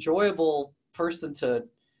an enjoyable person to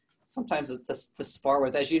sometimes to spar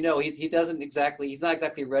with. As you know, he's not exactly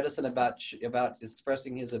reticent about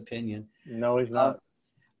expressing his opinion. No, he's not.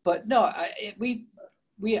 But no,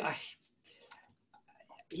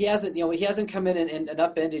 he hasn't come in and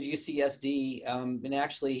upended UCSD, and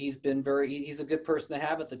actually he's a good person to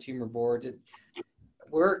have at the Tumor Board.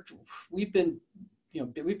 We've been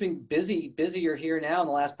busier here now in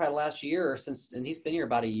the last year and he's been here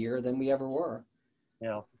about a year than we ever were.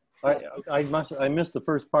 Yeah, I missed the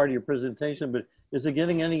first part of your presentation, but is it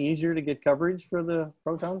getting any easier to get coverage for the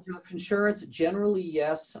Proton? Insurance, generally,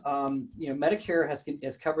 yes. Medicare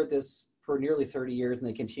has covered this for nearly 30 years, and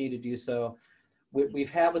they continue to do so. we've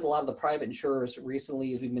had with a lot of the private insurers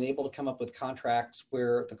recently is we've been able to come up with contracts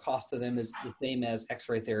where the cost of them is the same as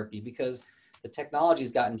X-ray therapy, because the technology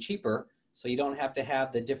has gotten cheaper. So you don't have to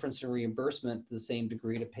have the difference in reimbursement to the same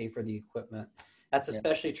degree to pay for the equipment. That's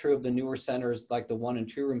especially true of the newer centers, like the 1 and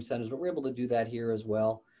 2 room centers, but we're able to do that here as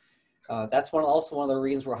well. That's also one of the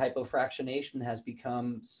reasons where hypofractionation has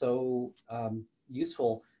become so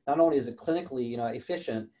useful. Not only is it clinically,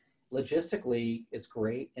 efficient, logistically it's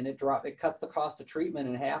great, and it cuts the cost of treatment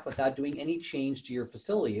in half without doing any change to your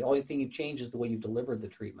facility. The only thing you've changed is the way you've delivered the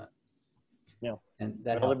treatment. Yeah, and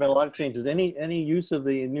that there've been a lot of changes. Any use of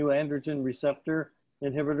the new androgen receptor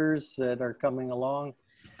inhibitors that are coming along,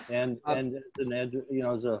 and as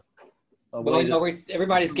a way to...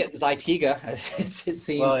 everybody's getting Zytiga. It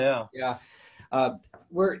seems. Well, yeah.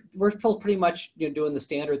 We're still pretty much doing the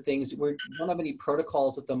standard things. We don't have any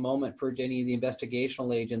protocols at the moment for any of the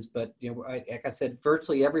investigational agents, but like I said,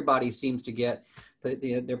 virtually everybody seems to get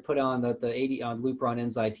they're put on the 80 on Lupron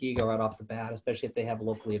and Zytiga right off the bat, especially if they have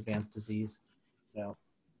locally advanced disease. Yeah.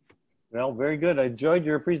 Well, very good. I enjoyed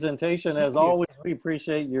your presentation. As always, we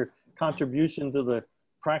appreciate your contribution to the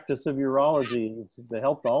practice of urology. It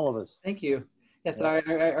helped all of us. Thank you. Yes, and I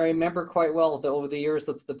remember quite well over the years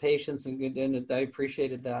of the patients, and I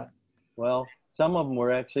appreciated that. Well, some of them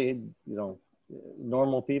were actually,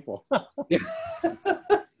 normal people.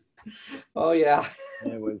 Oh, yeah.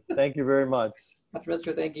 Anyways, thank you very much. Dr.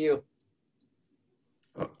 Mister, thank you.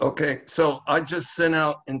 Okay, so I just sent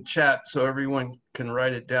out in chat so everyone can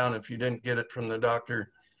write it down if you didn't get it from the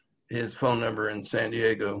doctor, his phone number in San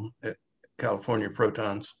Diego at California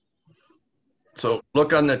Protons. So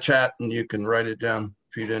look on the chat and you can write it down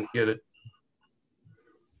if you didn't get it.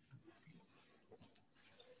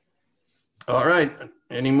 All right,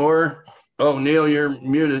 any more? Oh, Neil, you're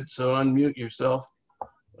muted, so unmute yourself.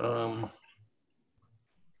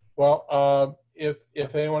 Well, if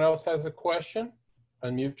anyone else has a question,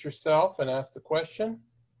 unmute yourself and ask the question.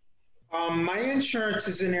 My insurance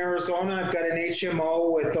is in Arizona. I've got an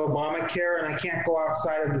HMO with Obamacare, and I can't go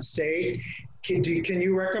outside of the state. Can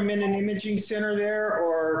you recommend an imaging center there,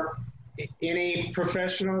 or any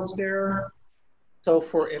professionals there? So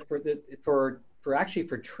for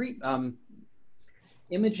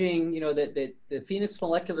imaging, the Phoenix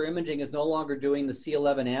Molecular Imaging is no longer doing the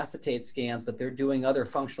C11 acetate scans, but they're doing other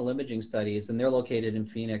functional imaging studies, and they're located in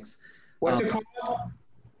Phoenix. What's it called?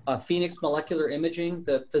 Phoenix Molecular Imaging.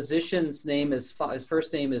 The physician's name his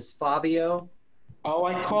first name is Fabio. Oh,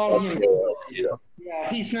 I called him. Yeah,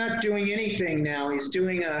 he's not doing anything now. He's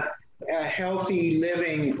doing a healthy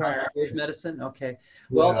living practice. Medicine. Okay.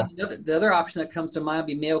 Well, the other option that comes to mind would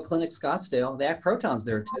be Mayo Clinic Scottsdale. They have Protons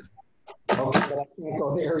there too. Okay, but I can't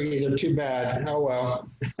go there either. Too bad. Oh well.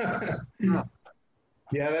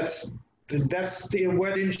 Yeah, that's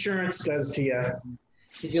what insurance does to you.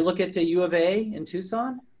 Did you look at the U of A in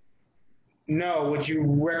Tucson? No. Would you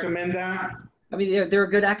recommend that? I mean, they're a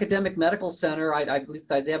good academic medical center.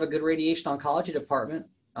 They have a good radiation oncology department.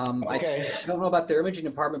 Okay. I don't know about their imaging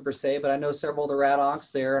department per se, but I know several of the rad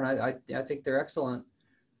oncs there, and I think they're excellent.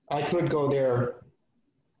 I could go there.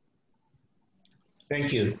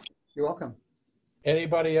 Thank you. You're welcome.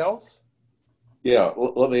 Anybody else? Yeah,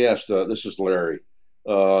 let me ask, this is Larry.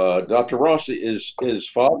 Dr. Rossi, is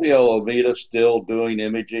Fabio Almeida still doing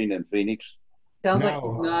imaging in Phoenix? Sounds like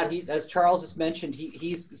he's not. As Charles has mentioned,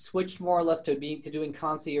 he's switched more or less to doing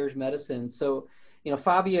concierge medicine. So,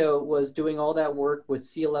 Fabio was doing all that work with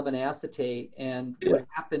C11 acetate, and what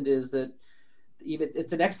happened is that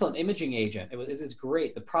it's an excellent imaging agent. It's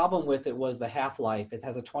great. The problem with it was the half-life. It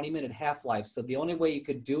has a 20-minute half-life. So the only way you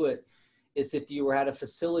could do it is if you were at a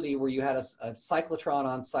facility where you had a cyclotron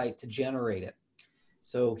on site to generate it.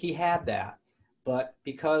 So he had that, but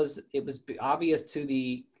because it was obvious to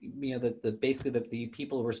the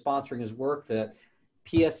people who were sponsoring his work that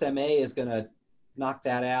PSMA is going to knock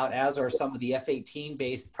that out, as are some of the F-18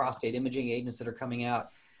 based prostate imaging agents that are coming out.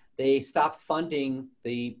 They stopped funding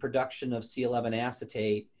the production of C11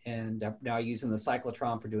 acetate and are now using the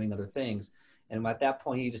cyclotron for doing other things. And at that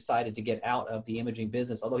point, he decided to get out of the imaging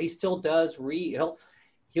business. Although he still does read,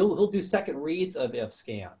 he'll do second reads of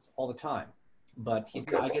scans all the time. But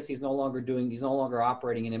I guess he's no longer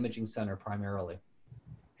operating an imaging center primarily.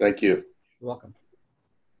 Thank you. You're welcome.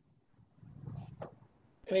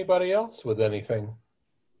 Anybody else with anything?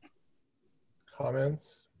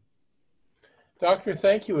 Comments? Doctor,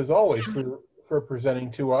 thank you as always for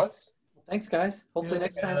presenting to us. Thanks, guys. Hopefully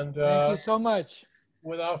next time. And, thank you so much.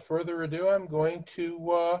 Without further ado, I'm going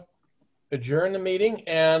to adjourn the meeting,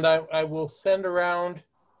 and I will send around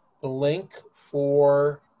the link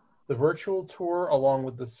for the virtual tour along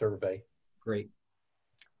with the survey. Great.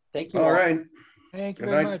 Thank you. All right. Thank you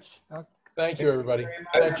Good very night. much. Thank you, everybody. Very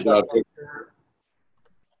much, Thank you. Doctor. Dr.